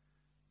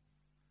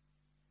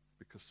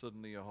 Because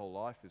suddenly your whole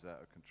life is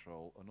out of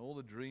control, and all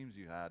the dreams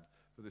you had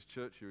for this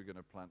church you were going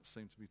to plant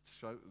seem to be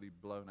totally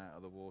blown out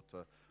of the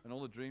water, and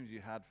all the dreams you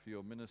had for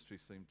your ministry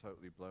seem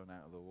totally blown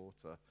out of the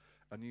water,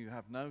 and you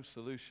have no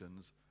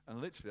solutions, And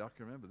literally, I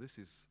can remember, this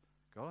is,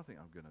 God, I think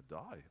I'm going to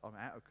die. I'm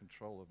out of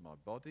control of my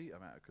body.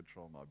 I'm out of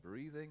control of my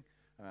breathing.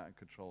 I'm out of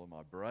control of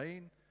my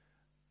brain.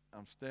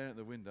 I'm staring at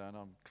the window and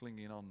I'm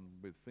clinging on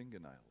with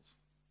fingernails.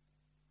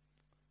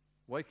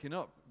 Waking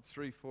up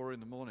 3, 4 in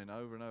the morning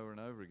over and over and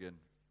over again,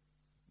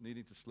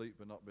 needing to sleep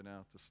but not being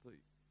able to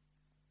sleep.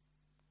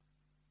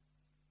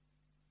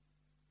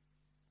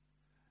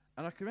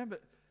 And I can remember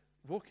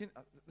walking,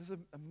 there's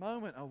a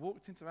moment I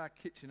walked into our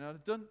kitchen and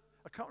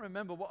I can't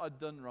remember what I'd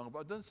done wrong, but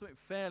I'd done something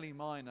fairly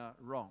minor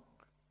wrong.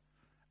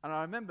 And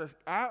I remember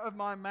out of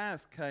my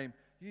mouth came,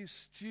 "You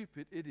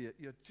stupid idiot,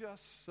 you're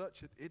just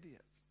such an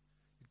idiot.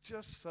 You're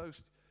just so..."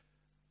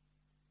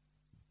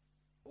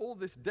 All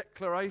this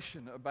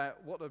declaration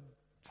about what a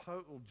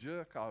total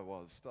jerk I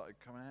was started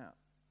coming out.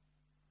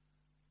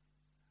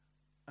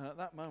 And at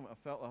that moment I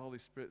felt the Holy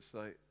Spirit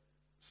say,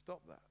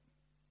 "Stop that.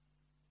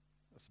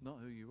 That's not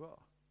who you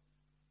are."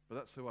 But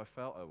that's who I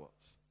felt I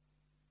was.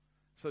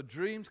 So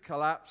dreams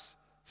collapse,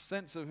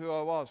 sense of who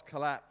I was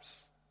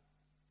collapse.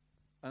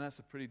 And that's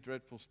a pretty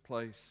dreadful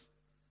place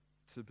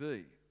to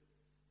be.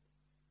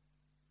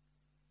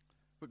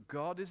 But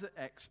God is an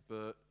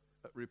expert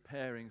at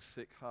repairing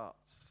sick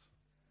hearts.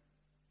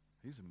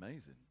 He's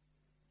amazing.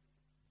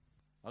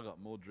 I've got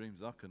more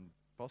dreams I can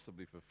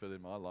possibly fulfill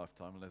in my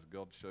lifetime unless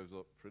God shows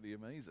up pretty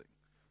amazing.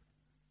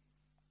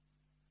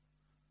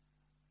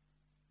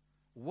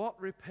 What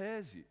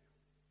repairs you?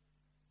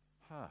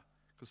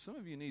 Because some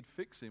of you need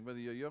fixing, whether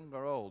you're young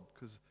or old,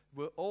 because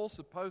we're all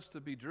supposed to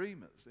be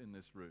dreamers in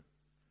this room.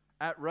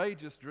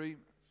 Outrageous dreamers.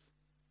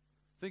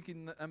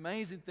 Thinking that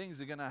amazing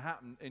things are going to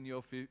happen in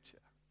your future.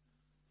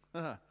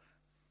 Doesn't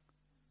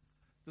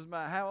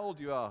matter how old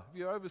you are. If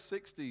you're over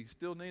 60, you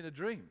still need a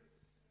dream.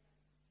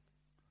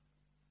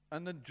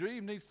 And the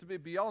dream needs to be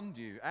beyond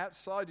you,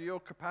 outside of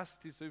your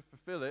capacity to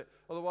fulfill it.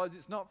 Otherwise,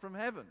 it's not from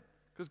heaven.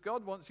 Because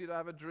God wants you to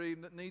have a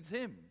dream that needs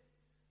Him.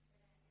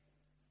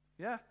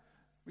 Yeah?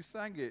 We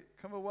sang it.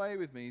 Come away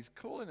with me. He's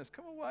calling us.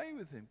 Come away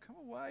with Him. Come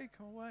away,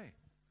 come away.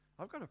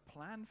 I've got a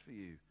plan for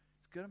you.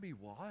 It's going to be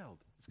wild.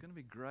 It's going to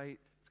be great.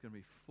 It's going to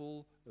be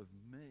full of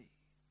me.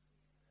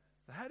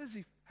 So how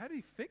do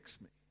He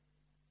fix me?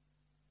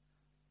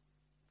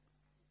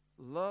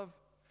 Love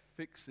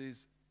fixes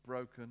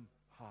broken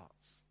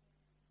hearts.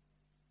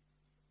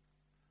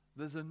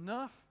 There's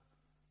enough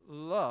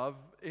love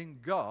in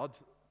God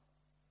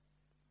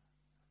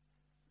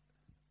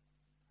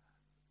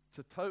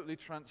to totally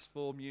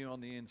transform you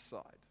on the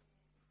inside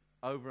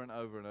over and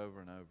over and over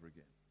and over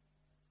again.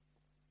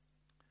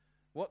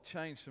 What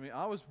changed for me?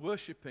 I was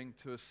worshiping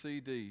to a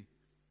CD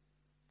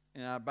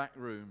in our back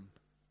room,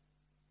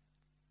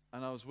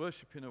 and I was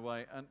worshiping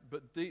away,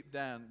 but deep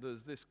down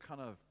there's this kind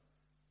of,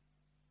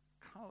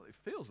 it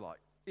feels like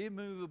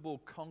immovable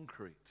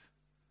concrete.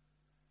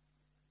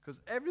 Because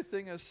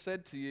everything has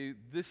said to you,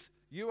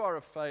 you are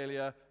a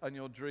failure and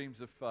your dreams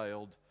have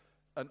failed,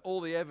 and all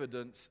the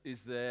evidence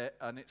is there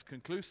and it's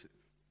conclusive.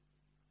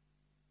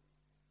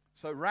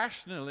 So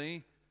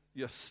rationally,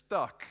 you're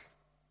stuck.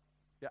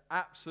 You're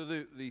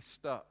absolutely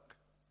stuck.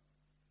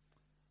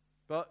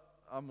 But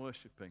I'm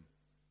worshiping.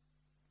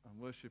 I'm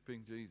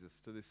worshiping Jesus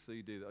to this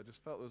CD. I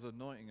just felt there was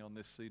anointing on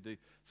this CD.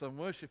 So I'm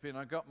worshiping.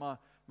 I got my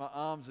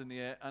arms in the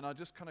air, and I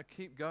just kind of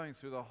keep going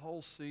through the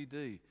whole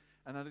CD.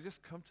 And I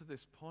just come to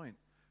this point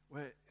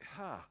where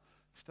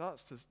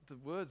starts to, the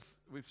words,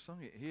 we've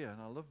sung it here,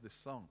 and I love this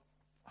song.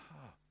 I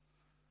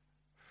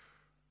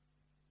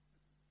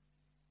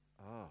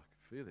can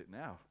feel it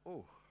now.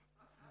 Oh,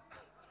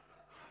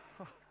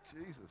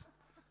 Jesus.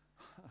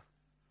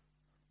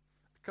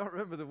 I can't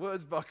remember the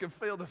words, but I can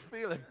feel the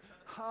feeling.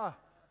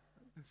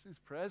 This is His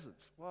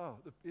presence. Wow,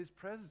 His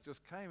presence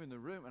just came in the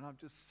room, and I'm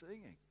just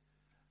singing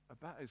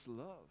about His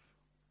love.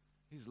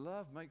 His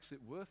love makes it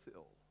worth it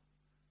all.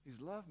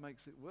 His love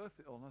makes it worth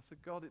it all. And I said,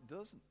 God, it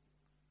doesn't.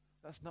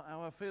 That's not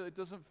how I feel. It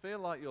doesn't feel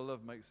like your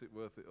love makes it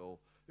worth it all.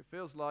 It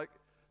feels like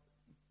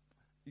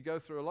you go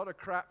through a lot of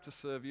crap to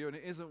serve you, and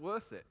it isn't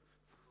worth it.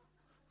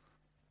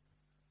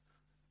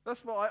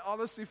 That's what I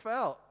honestly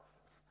felt.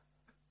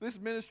 This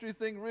ministry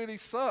thing really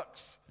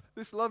sucks.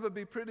 This love would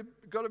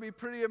got to be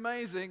pretty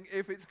amazing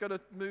if it's going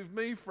to move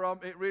me from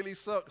it really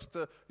sucks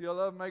to your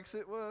love makes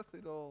it worth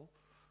it all.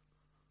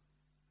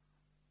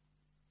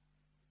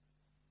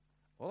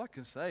 All I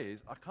can say is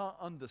I can't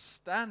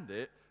understand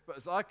it, but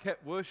as I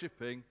kept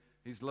worshiping,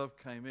 His love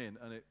came in,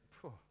 and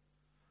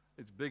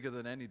it's bigger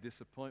than any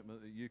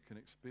disappointment that you can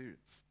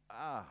experience.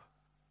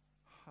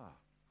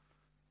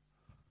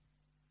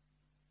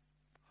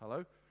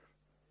 Hello?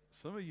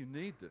 Some of you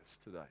need this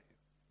today.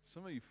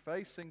 Some of you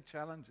facing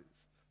challenges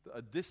that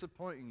are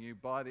disappointing you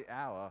by the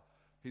hour.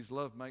 His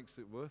love makes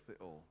it worth it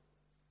all.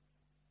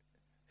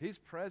 His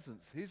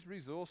presence, His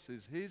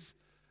resources, His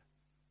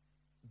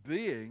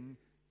being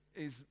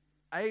is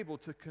able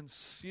to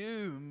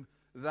consume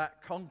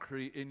that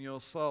concrete in your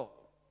soul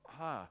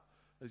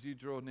as you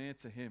draw near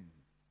to Him.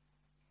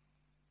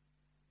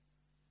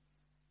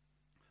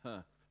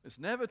 It's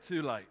never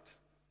too late.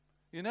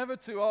 You're never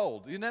too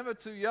old. You're never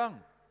too young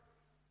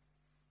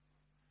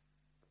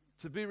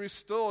to be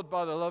restored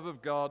by the love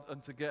of God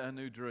and to get a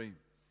new dream.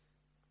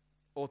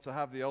 or to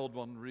have the old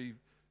one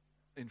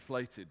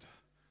re-inflated.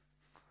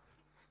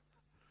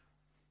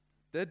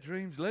 Their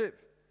dreams live.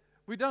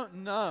 We don't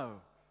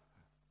know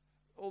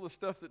all the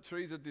stuff that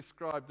Teresa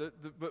described,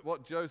 but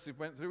what Joseph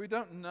went through. We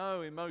don't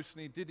know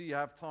emotionally, did he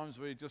have times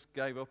where he just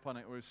gave up on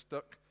it, or he was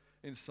stuck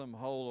in some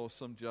hole or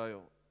some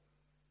jail?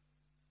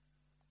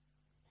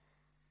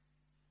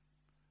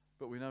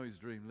 But we know his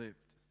dream lived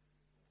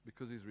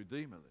because his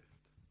Redeemer lived.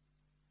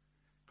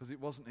 Because it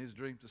wasn't his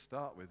dream to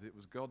start with, it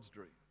was God's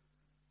dream.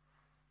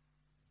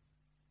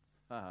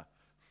 As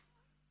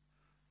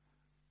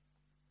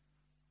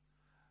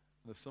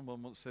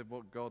someone once said,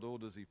 what God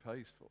orders, he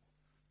pays for.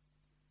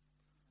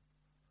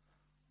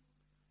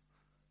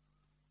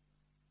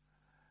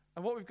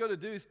 And what we've got to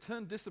do is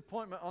turn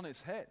disappointment on its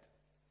head.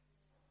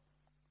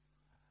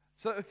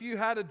 So if you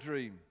had a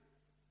dream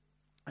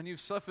and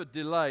you've suffered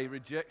delay,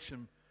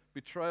 rejection,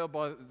 betrayal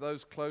by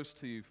those close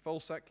to you,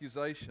 false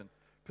accusation,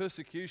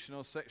 persecution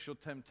or sexual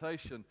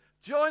temptation,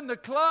 join the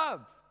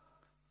club.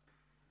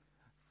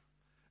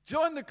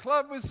 Join the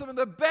club with some of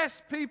the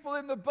best people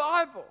in the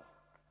Bible.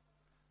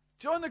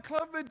 Join the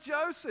club with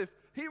Joseph.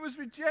 He was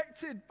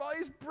rejected by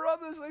his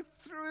brothers. They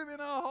threw him in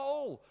a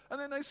hole,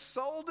 and then they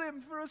sold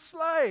him for a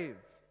slave.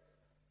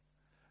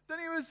 Then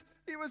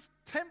he was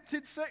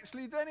tempted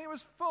sexually. Then he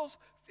was false.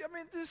 I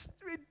mean, this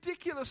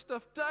ridiculous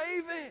stuff.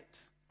 David.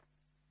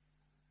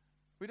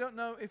 We don't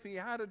know if he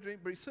had a dream,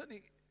 but he's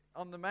certainly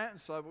on the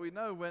mountainside. But we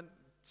know when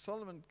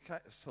Samuel,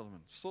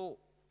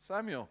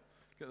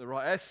 get the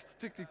right S,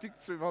 tick, tick, tick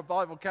through my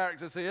Bible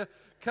characters here,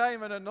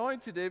 came and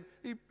anointed him.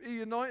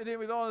 He anointed him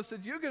with oil and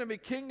said, you're going to be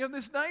king of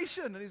this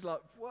nation. And he's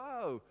like,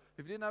 whoa,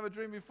 if he didn't have a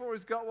dream before,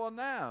 he's got one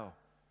now.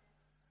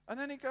 And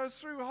then he goes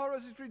through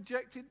horrors. He's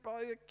rejected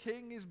by a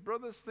king. His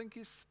brothers think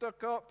he's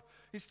stuck up.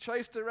 He's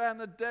chased around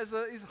the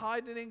desert. He's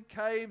hiding in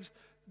caves.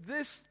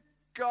 This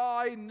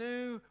guy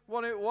knew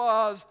what it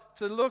was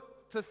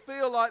to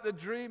feel like the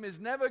dream is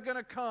never going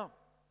to come.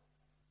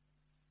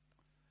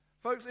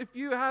 Folks, if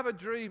you have a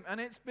dream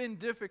and it's been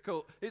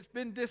difficult, it's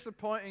been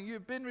disappointing,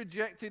 you've been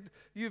rejected,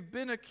 you've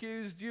been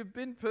accused, you've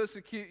been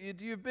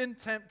persecuted, you've been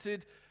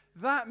tempted,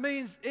 that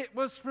means it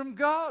was from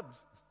God.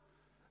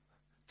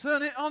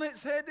 Turn it on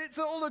its head. It's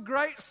all a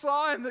great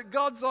sign that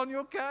God's on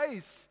your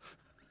case.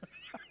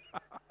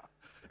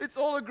 It's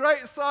all a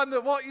great sign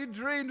that what you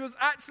dreamed was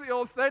actually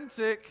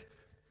authentic.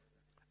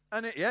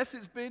 And yes,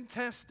 it's been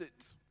tested.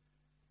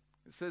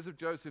 It says of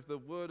Joseph, the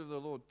word of the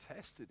Lord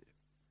tested him.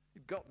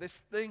 He got this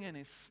thing in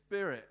his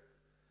spirit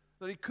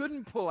that he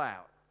couldn't pull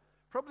out.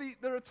 Probably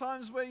there are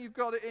times where you've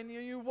got it in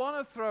you, you want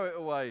to throw it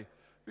away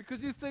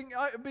because you think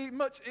it would be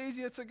much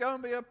easier to go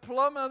and be a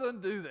plumber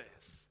than do this.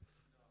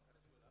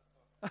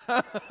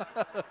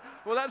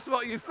 Well, that's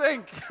what you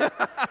think.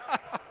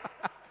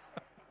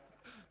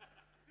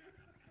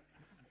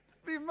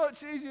 Be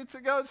much easier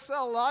to go and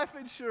sell life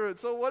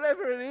insurance or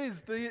whatever it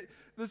is.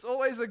 There's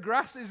always a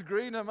grass is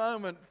greener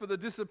moment for the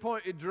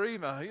disappointed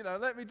dreamer. You know,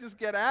 let me just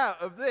get out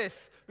of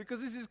this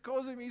because this is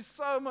causing me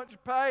so much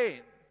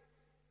pain.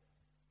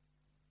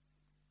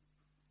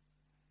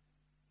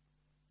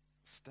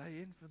 Stay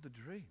in for the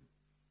dream.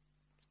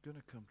 It's going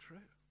to come true.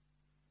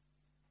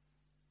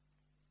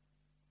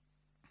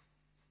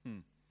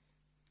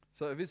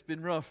 So if it's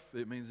been rough,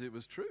 it means it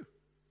was true.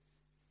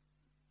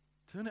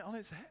 Turn it on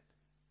its head.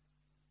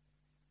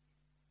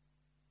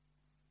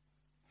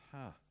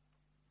 I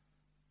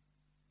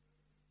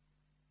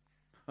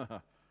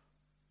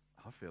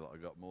feel like I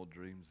got more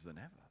dreams than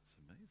ever. It's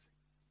amazing.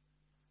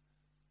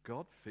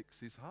 God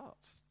fixes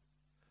hearts.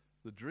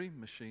 The dream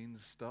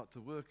machines start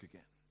to work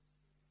again.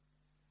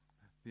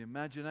 The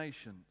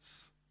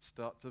imaginations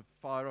start to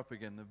fire up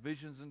again. The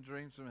visions and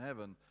dreams from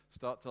heaven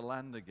start to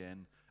land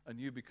again, and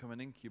you become an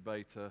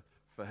incubator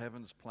for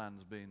heaven's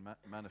plans being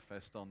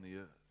manifest on the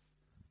earth.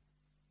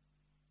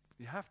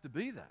 You have to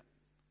be that.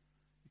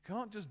 You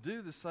can't just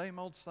do the same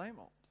old, same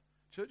old.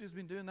 Church has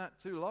been doing that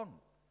too long.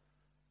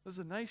 There's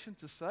a nation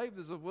to save.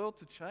 There's a world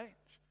to change.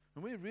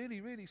 And we're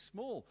really, really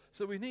small.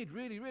 So we need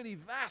really, really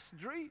vast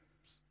dreams.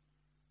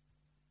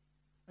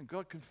 And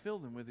God can fill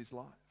them with his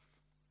life.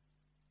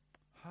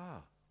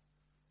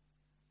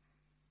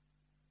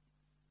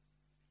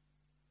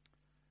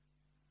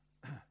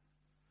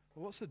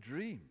 Well, what's a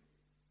dream?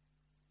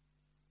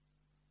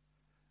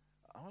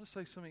 I want to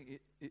say something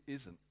it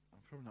isn't. I'm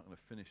probably not going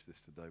to finish this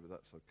today, but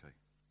that's okay.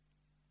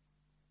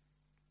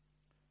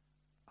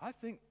 I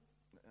think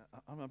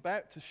I'm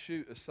about to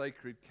shoot a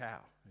sacred cow,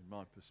 in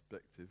my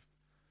perspective.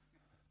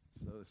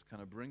 So let's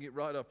kind of bring it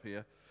right up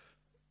here.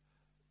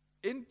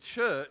 In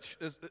church,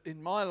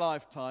 in my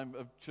lifetime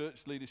of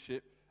church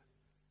leadership,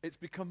 it's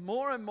become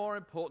more and more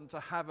important to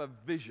have a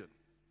vision.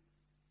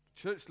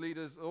 Church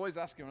leaders always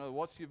ask him,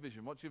 what's your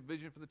vision? What's your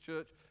vision for the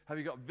church? Have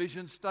you got a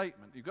vision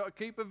statement? You've got to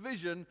keep a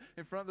vision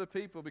in front of the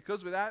people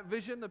because without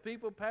vision, the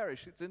people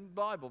perish. It's in the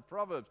Bible,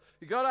 Proverbs.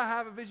 You've got to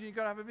have a vision. You've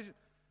got to have a vision.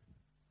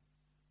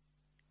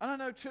 And I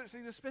know church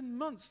leaders spend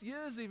months,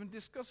 years even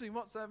discussing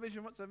what's our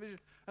vision,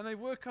 and they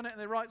work on it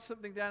and they write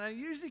something down, and they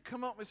usually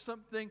come up with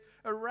something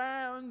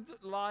around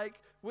like,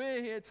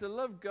 we're here to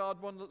love God,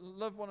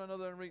 love one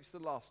another and reach the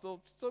lost, or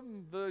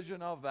some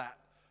version of that.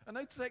 And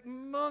they take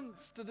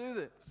months to do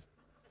this.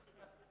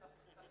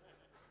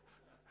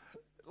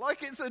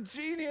 Like it's a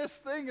genius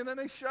thing, and then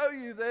they show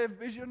you their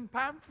vision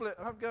pamphlet,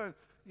 and I'm going,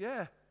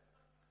 yeah.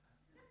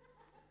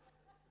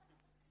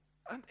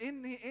 And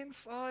in the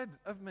inside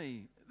of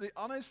me, the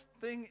honest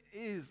thing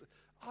is,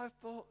 I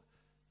thought,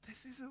 this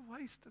is a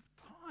waste of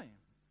time.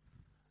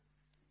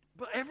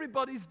 But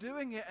everybody's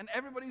doing it, and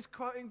everybody's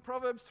quoting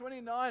Proverbs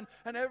 29,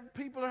 and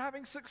people are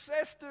having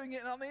success doing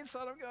it. And on the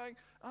inside, I'm going,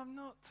 I'm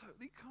not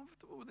totally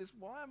comfortable with this.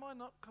 Why am I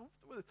not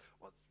comfortable with it?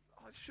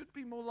 I should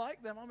be more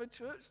like them. I'm a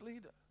church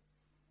leader.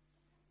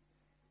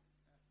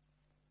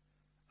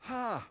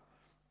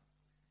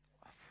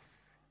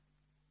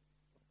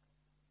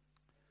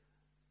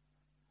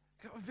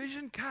 You've got a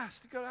vision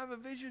cast. You've got to have a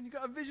vision. You've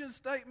got a vision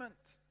statement.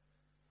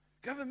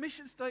 You've got to have a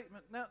mission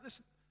statement. Now,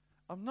 listen,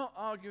 I'm not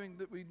arguing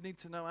that we need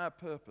to know our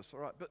purpose, all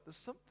right? But there's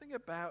something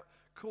about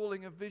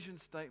calling a vision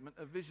statement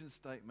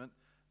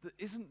that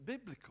isn't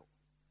biblical.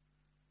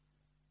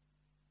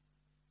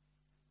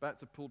 About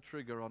to pull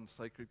trigger on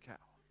Sacred Cow.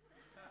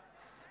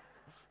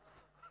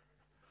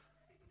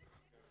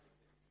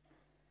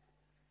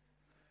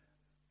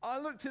 I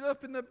looked it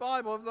up in the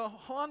Bible. Of the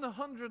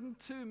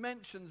 102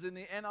 mentions in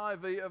the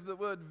NIV of the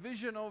word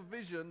vision or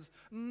visions,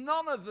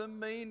 none of them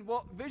mean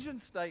what vision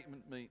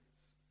statement means.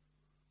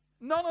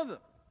 None of them.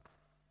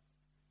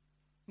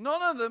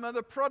 None of them are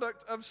the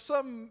product of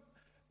some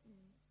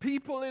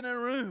people in a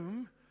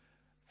room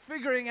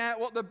figuring out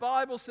what the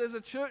Bible says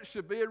a church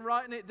should be and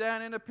writing it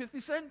down in a pithy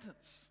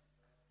sentence.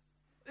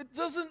 It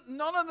doesn't,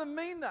 none of them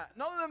mean that.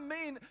 None of them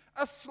mean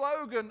a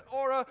slogan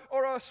or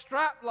a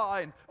strap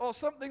line or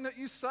something that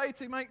you say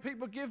to make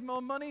people give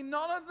more money.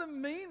 None of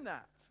them mean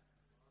that.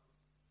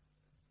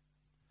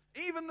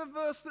 Even the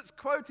verse that's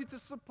quoted to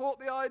support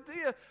the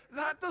idea,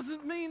 that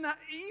doesn't mean that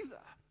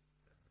either.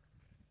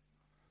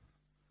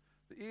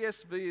 The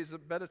ESV is a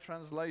better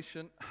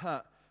translation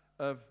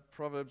of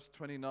Proverbs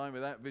 29.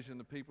 Without vision,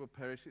 the people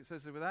perish. It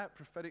says, without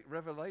prophetic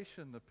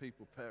revelation, the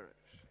people perish.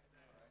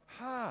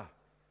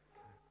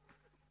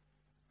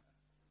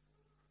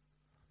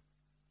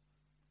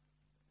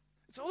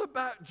 It's all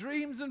about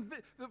dreams and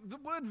the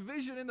word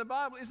vision in the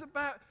Bible is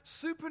about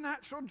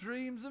supernatural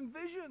dreams and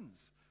visions.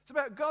 It's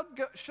about God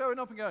showing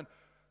up and going,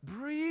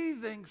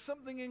 breathing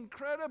something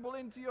incredible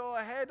into your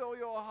head or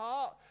your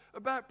heart,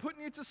 about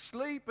putting you to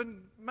sleep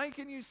and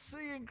making you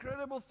see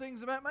incredible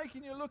things, about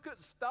making you look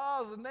at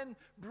stars and then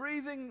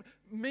breathing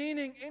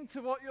meaning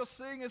into what you're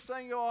seeing and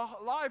saying your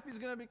life is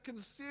going to be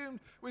consumed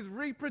with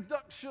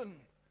reproduction.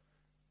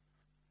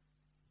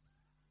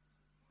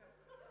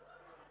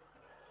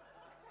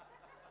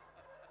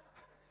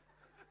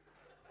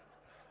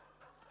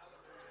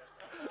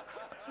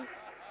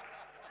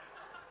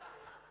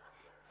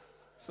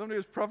 Somebody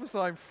was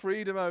prophesying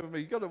freedom over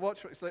me. You've got to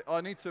watch what you say.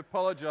 I need to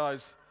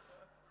apologize.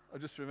 I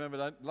just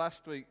remembered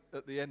last week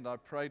at the end I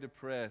prayed a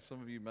prayer.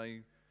 Some of you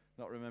may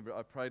not remember it.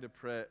 I prayed a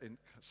prayer in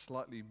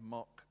slightly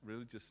mock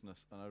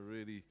religiousness. And I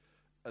really,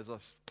 as I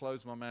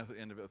closed my mouth at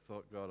the end of it, I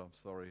thought, God, I'm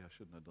sorry. I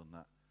shouldn't have done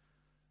that.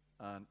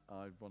 And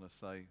I want to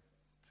say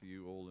to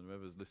you all and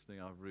whoever's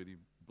listening, I really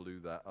blew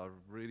that. I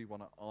really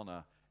want to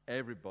honor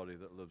everybody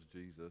that loves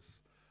Jesus,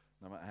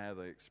 no matter how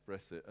they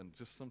express it. And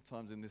just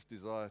sometimes in this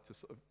desire to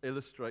sort of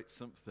illustrate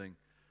something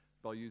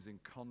by using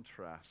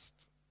contrast,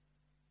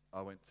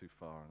 I went too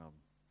far, and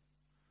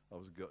I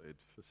was gutted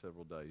for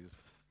several days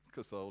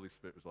because the Holy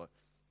Spirit was like,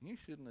 you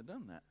shouldn't have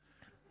done that.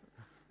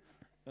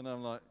 And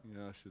I'm like,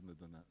 yeah, I shouldn't have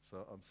done that.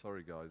 So I'm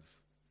sorry, guys.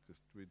 Just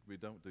we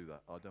don't do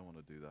that. I don't want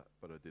to do that,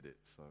 but I did it.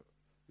 So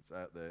it's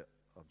out there.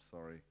 I'm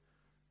sorry.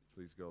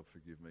 Please, God,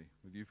 forgive me.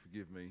 Will you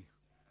forgive me?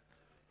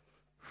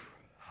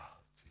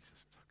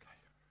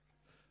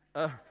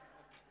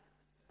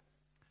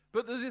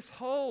 But there's this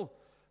whole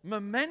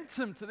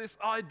momentum to this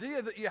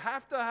idea that you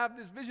have to have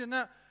this vision.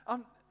 Now,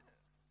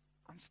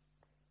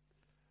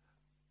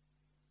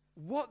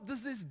 what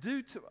does this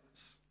do to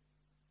us?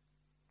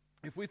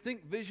 If we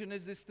think vision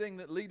is this thing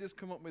that leaders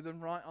come up with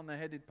and write on the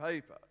headed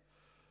paper,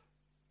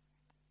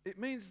 it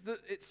means that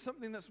it's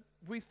something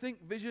we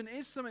think vision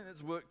is something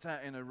that's worked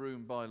out in a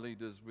room by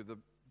leaders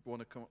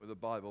want to come up with a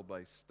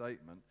Bible-based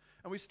statement.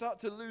 And we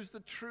start to lose the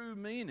true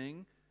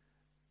meaning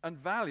and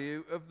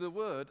value of the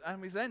word,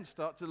 and we then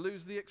start to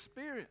lose the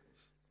experience.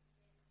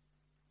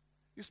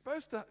 You're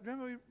supposed to,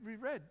 remember we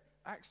read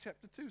Acts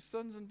chapter 2,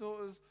 sons and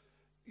daughters,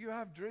 you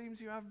have dreams,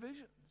 you have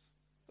visions.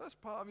 That's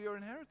part of your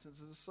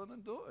inheritance as a son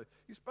and daughter.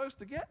 You're supposed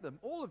to get them,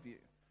 all of you.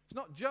 It's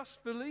not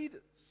just for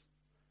leaders.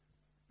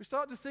 We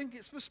start to think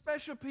it's for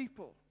special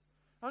people.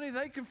 Only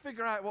they can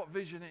figure out what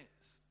vision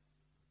is.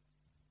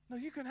 No,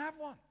 you can have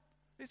one.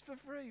 It's for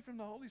free from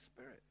the Holy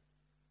Spirit.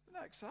 Isn't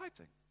that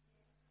exciting?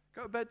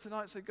 Go to bed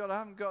tonight and say, God, I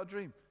haven't got a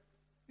dream.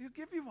 He'll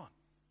give you one.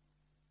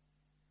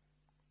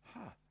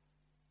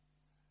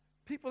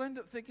 People end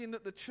up thinking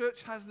that the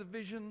church has the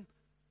vision,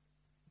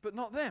 but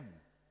not them.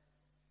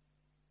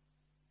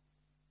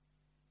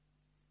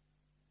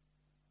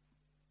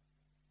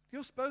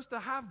 You're supposed to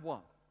have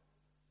one.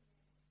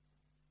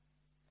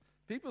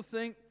 People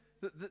think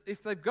that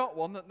if they've got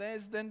one, that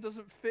theirs then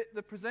doesn't fit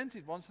the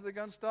presented one, so they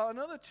go and start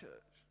another church.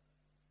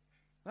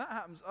 That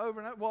happens over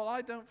and over. Well,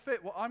 I don't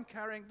fit. What I'm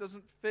carrying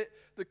doesn't fit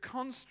the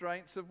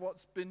constraints of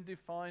what's been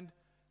defined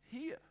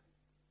here.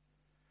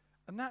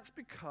 And that's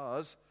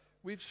because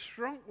we've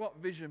shrunk what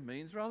vision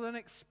means rather than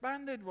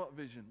expanded what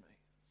vision means.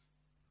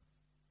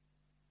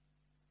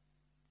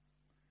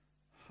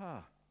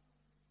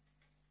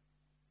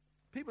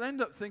 People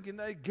end up thinking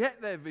they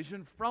get their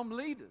vision from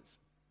leaders.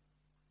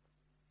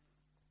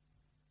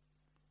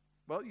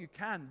 Well, you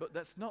can, but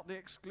that's not the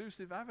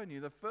exclusive avenue.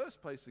 The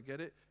first place to get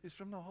it is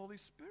from the Holy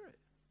Spirit.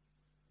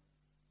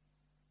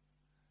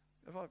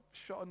 Have I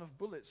shot enough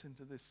bullets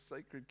into this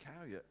sacred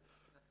cow yet?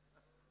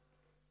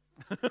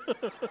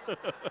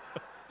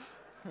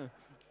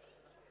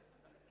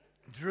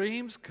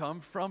 Dreams come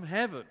from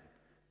heaven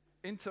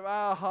into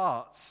our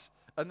hearts,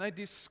 and they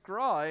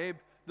describe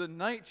the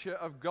nature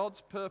of God's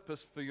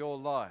purpose for your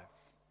life.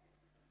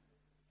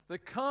 They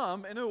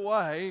come in a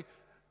way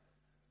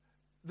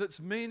that's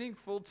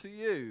meaningful to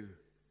you.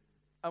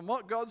 And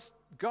what God's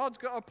got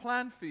a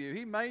plan for you.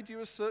 He made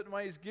you a certain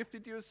way. He's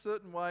gifted you a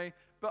certain way.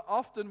 But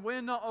often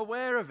we're not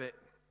aware of it.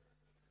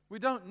 We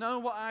don't know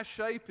what our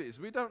shape is.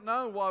 We don't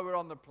know why we're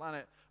on the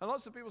planet. And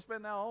lots of people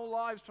spend their whole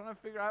lives trying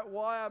to figure out,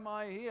 why am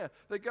I here?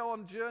 They go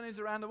on journeys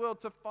around the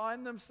world to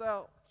find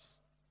themselves.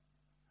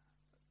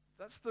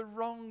 That's the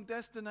wrong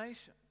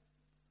destination.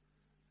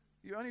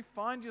 You only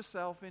find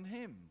yourself in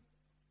Him.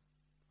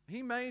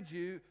 He made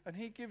you, and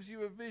He gives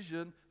you a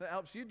vision that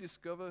helps you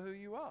discover who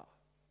you are.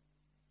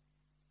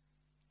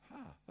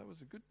 That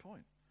was a good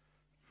point.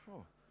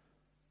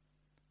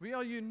 We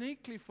are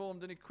uniquely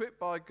formed and equipped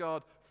by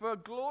God for a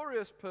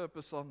glorious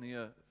purpose on the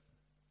earth.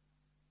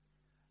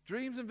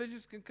 Dreams and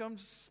visions can come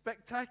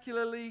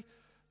spectacularly,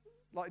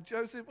 like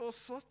Joseph, or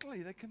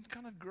subtly. They can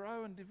kind of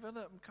grow and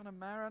develop and kind of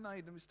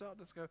marinate, and we start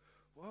to go,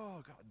 whoa,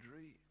 I've got a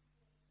dream.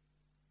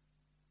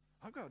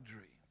 I've got a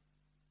dream.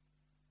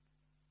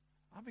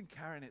 I've been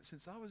carrying it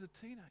since I was a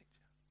teenager.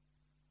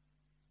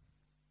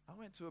 I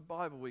went to a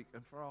Bible week,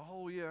 and for a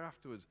whole year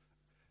afterwards,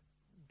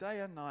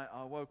 day and night,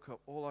 I woke up,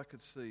 all I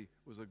could see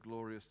was a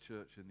glorious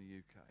church in the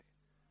UK.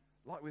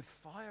 Like with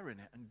fire in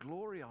it and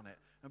glory on it,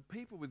 and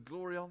people with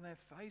glory on their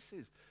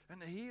faces,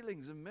 and the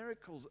healings and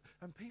miracles,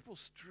 and people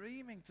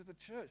streaming to the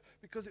church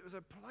because it was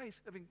a place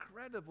of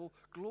incredible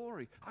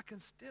glory. I can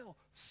still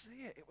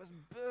see it. It was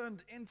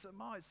burned into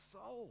my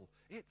soul.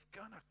 It's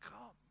going to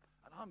come,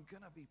 and I'm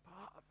going to be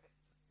part of it.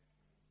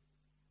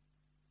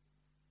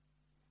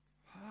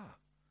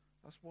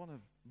 That's one of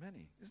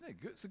many. Isn't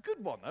it good? It's a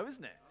good one, though,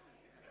 isn't it?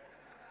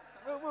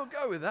 Well, we'll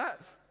go with that.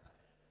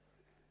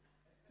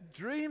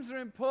 Dreams are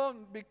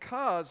important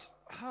because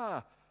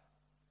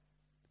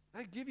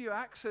they give you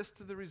access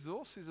to the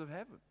resources of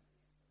heaven.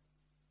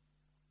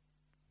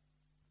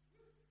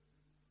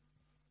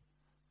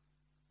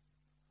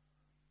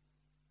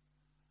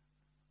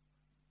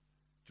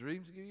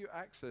 Dreams give you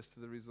access to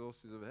the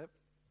resources of heaven.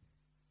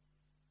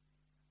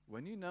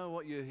 When you know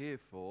what you're here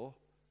for,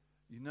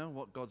 you know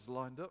what God's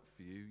lined up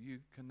for you, you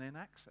can then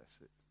access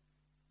it.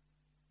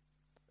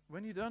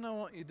 When you don't know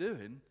what you're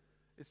doing,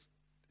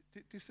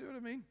 do you see what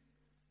I mean?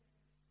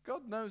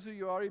 God knows who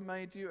you are, He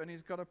made you, and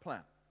He's got a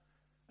plan.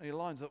 And He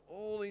lines up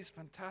all these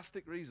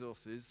fantastic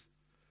resources,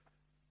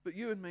 but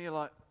you and me are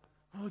like,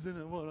 I don't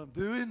know what I'm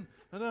doing,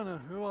 I don't know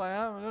who I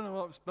am, I don't know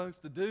what I'm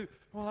supposed to do,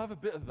 well, I'll have a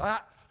bit of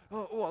that,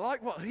 I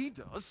like what he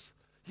does,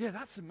 yeah,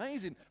 that's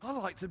amazing, I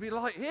like to be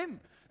like him,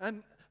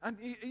 and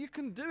you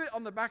can do it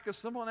on the back of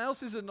someone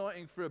else's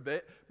anointing for a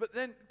bit, but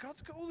then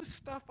God's got all this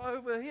stuff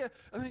over here,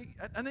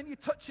 and then you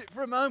touch it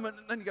for a moment,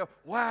 and then you go,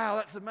 wow,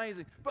 that's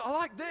amazing. But I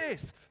like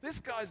this.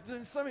 This guy's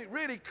doing something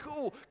really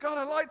cool. God,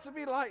 I'd like to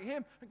be like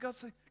him. And God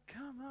says,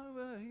 come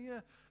over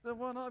here. The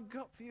one I've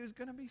got for you is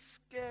going to be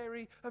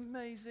scary,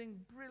 amazing,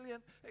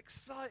 brilliant,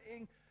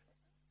 exciting.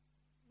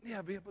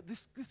 Yeah, but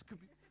this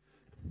could be...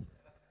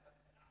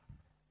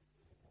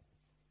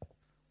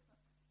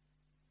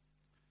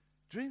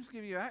 Dreams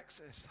give you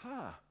access.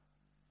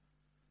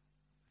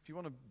 If you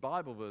want a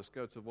Bible verse,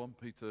 go to 1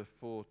 Peter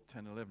 4,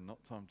 10, 11.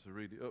 Not time to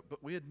read it up.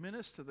 But we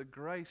administer the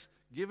grace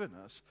given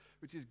us,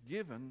 which is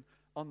given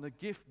on the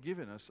gift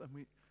given us. And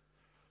we...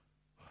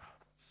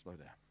 Slow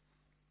down.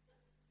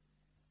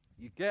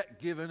 You get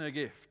given a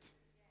gift,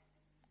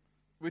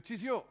 which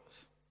is yours.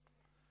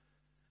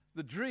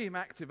 The dream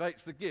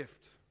activates the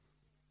gift.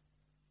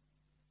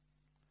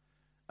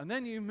 And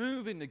then you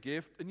move in the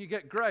gift and you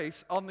get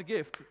grace on the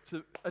gift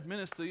to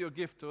administer your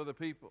gift to other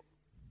people.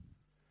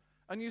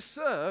 And you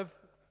serve,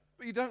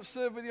 but you don't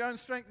serve with your own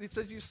strength. It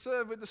says you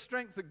serve with the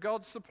strength that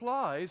God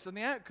supplies, and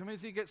the outcome is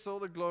He gets all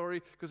the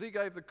glory because He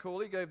gave the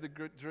call, He gave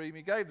the dream,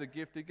 He gave the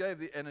gift, He gave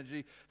the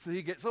energy, so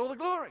He gets all the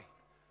glory.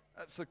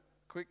 That's a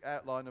quick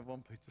outline of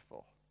 1 Peter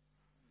 4.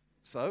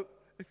 So,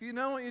 if you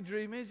know what your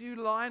dream is, you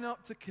line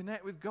up to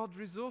connect with God's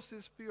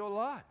resources for your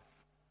life.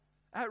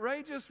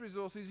 Outrageous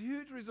resources,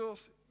 huge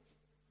resources.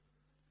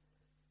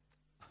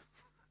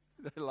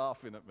 They're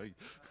laughing at me.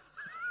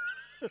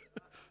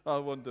 I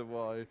wonder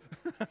why.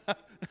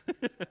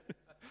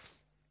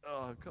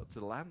 Oh, I've got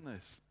to land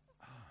this.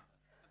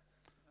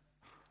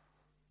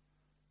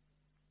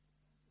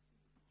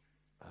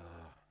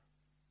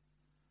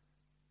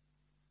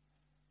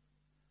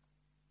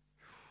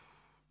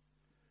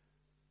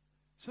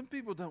 Some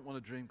people don't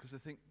want to dream because they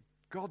think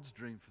God's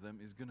dream for them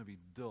is going to be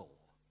dull.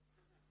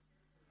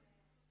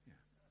 Yeah.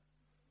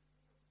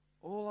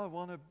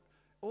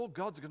 All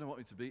God's going to want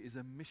me to be is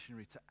a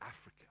missionary to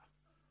Africa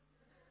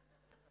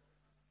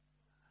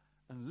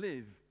and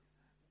live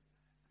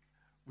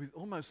with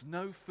almost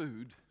no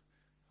food,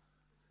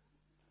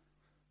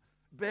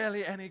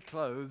 barely any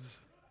clothes,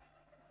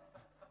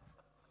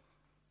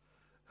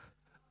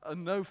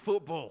 and no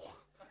football.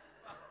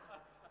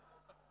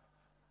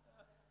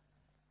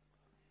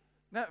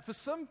 Now, for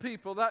some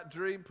people, that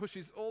dream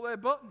pushes all their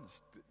buttons,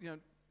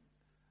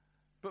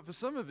 but for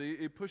some of you,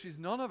 it pushes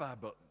none of our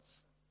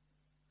buttons,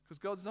 because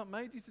God's not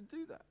made you to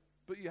do that.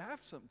 But you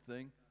have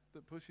something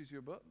that pushes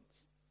your buttons.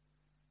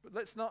 But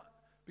let's not,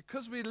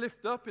 because we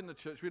lift up in the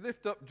church, we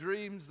lift up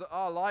dreams that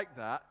are like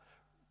that,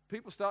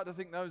 people start to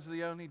think those are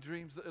the only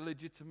dreams that are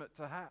legitimate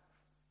to have.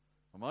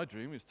 Well, my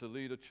dream is to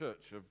lead a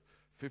church of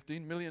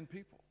 15 million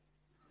people.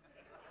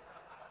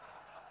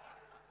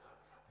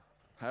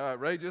 How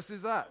outrageous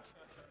is that?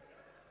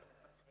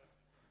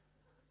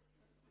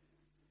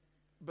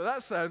 But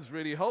that sounds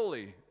really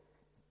holy.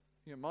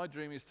 My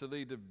dream is to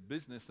lead a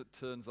business that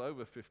turns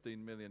over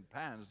 15 million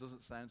pounds.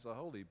 Doesn't sound so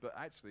holy, but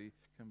actually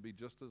can be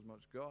just as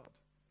much God.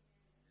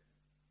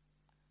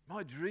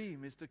 My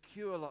dream is to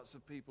cure lots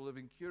of people of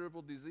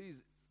incurable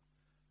diseases.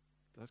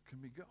 That can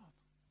be God.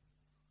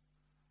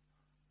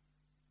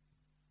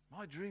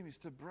 My dream is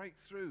to break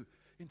through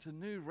into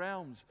new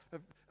realms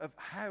of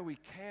how we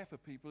care for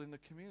people in the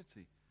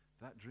community.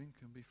 That dream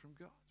can be from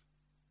God.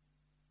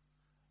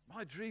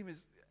 My dream is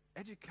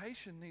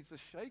education needs a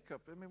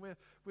shake-up. I mean,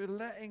 we're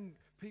letting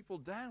people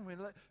down.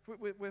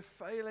 We're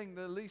failing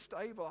the least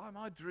able.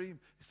 My dream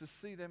is to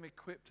see them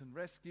equipped and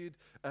rescued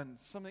and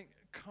something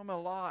come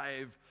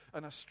alive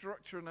and a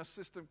structure and a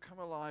system come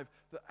alive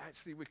that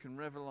actually we can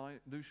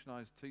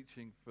revolutionize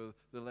teaching for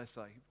the less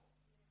able.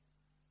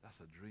 That's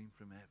a dream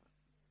from heaven.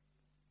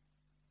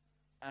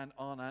 And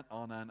on and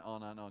on and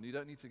on and on. You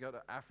don't need to go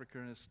to Africa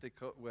in a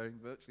stick-up wearing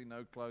virtually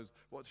no clothes,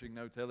 watching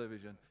no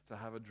television to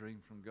have a dream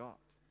from God.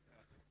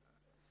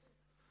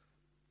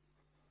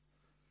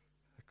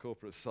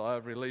 Corporate sigh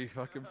of relief,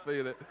 I can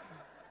feel it.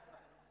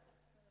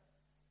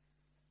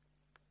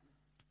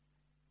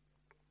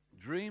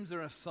 Dreams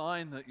are a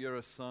sign that you're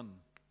a son.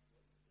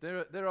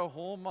 They're a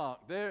hallmark.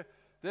 They're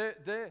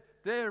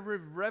a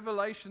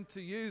revelation to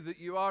you that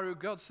you are who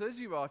God says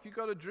you are. If you've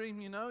got a dream,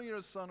 you know you're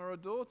a son or a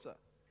daughter.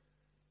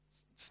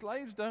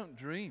 Slaves don't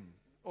dream.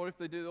 Or if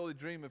they do, they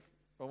dream of,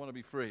 I want to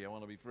be free, I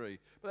want to be free.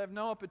 But they have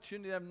no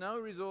opportunity, they have no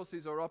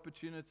resources or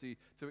opportunity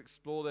to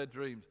explore their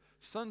dreams.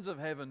 Sons of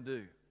heaven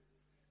do.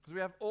 Because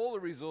we have all the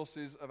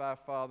resources of our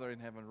Father in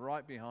heaven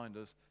right behind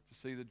us to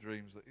see the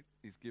dreams that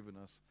He's given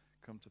us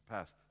come to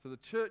pass. So the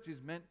church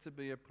is meant to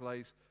be a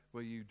place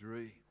where you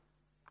dream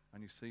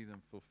and you see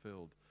them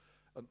fulfilled.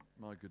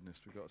 My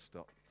goodness, we've got to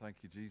stop. Thank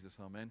you, Jesus.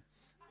 Amen.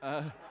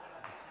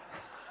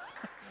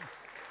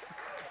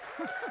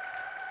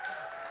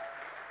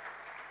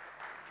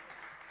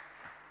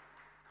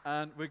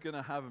 And we're going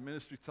to have a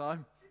ministry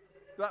time.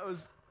 That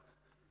was,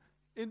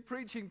 in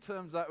preaching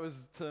terms, that was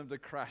termed a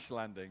crash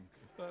landing.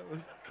 That was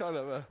kind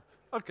of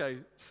okay,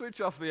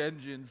 switch off the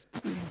engines.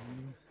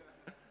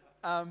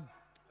 I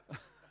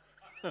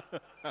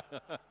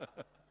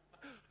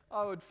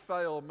would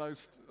fail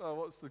most,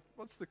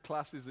 what's the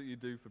classes that you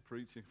do for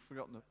preaching? I've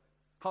forgotten it.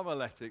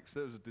 Homiletics,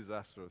 that was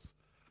disastrous.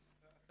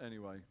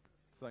 Anyway,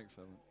 thanks,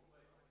 Alan.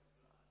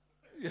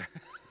 Yeah.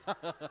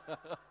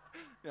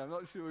 Yeah, I'm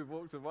not sure we've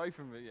walked away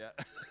from it yet.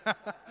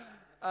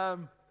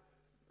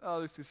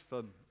 This is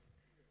fun.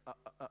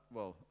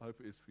 Well, I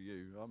hope it is for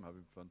you. I'm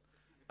having fun.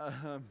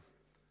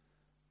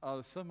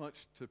 There's so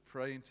much to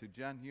pray into.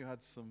 Jan, you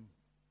had some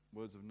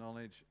words of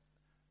knowledge,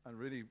 and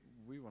really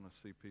we want to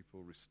see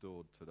people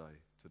restored today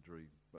to dream.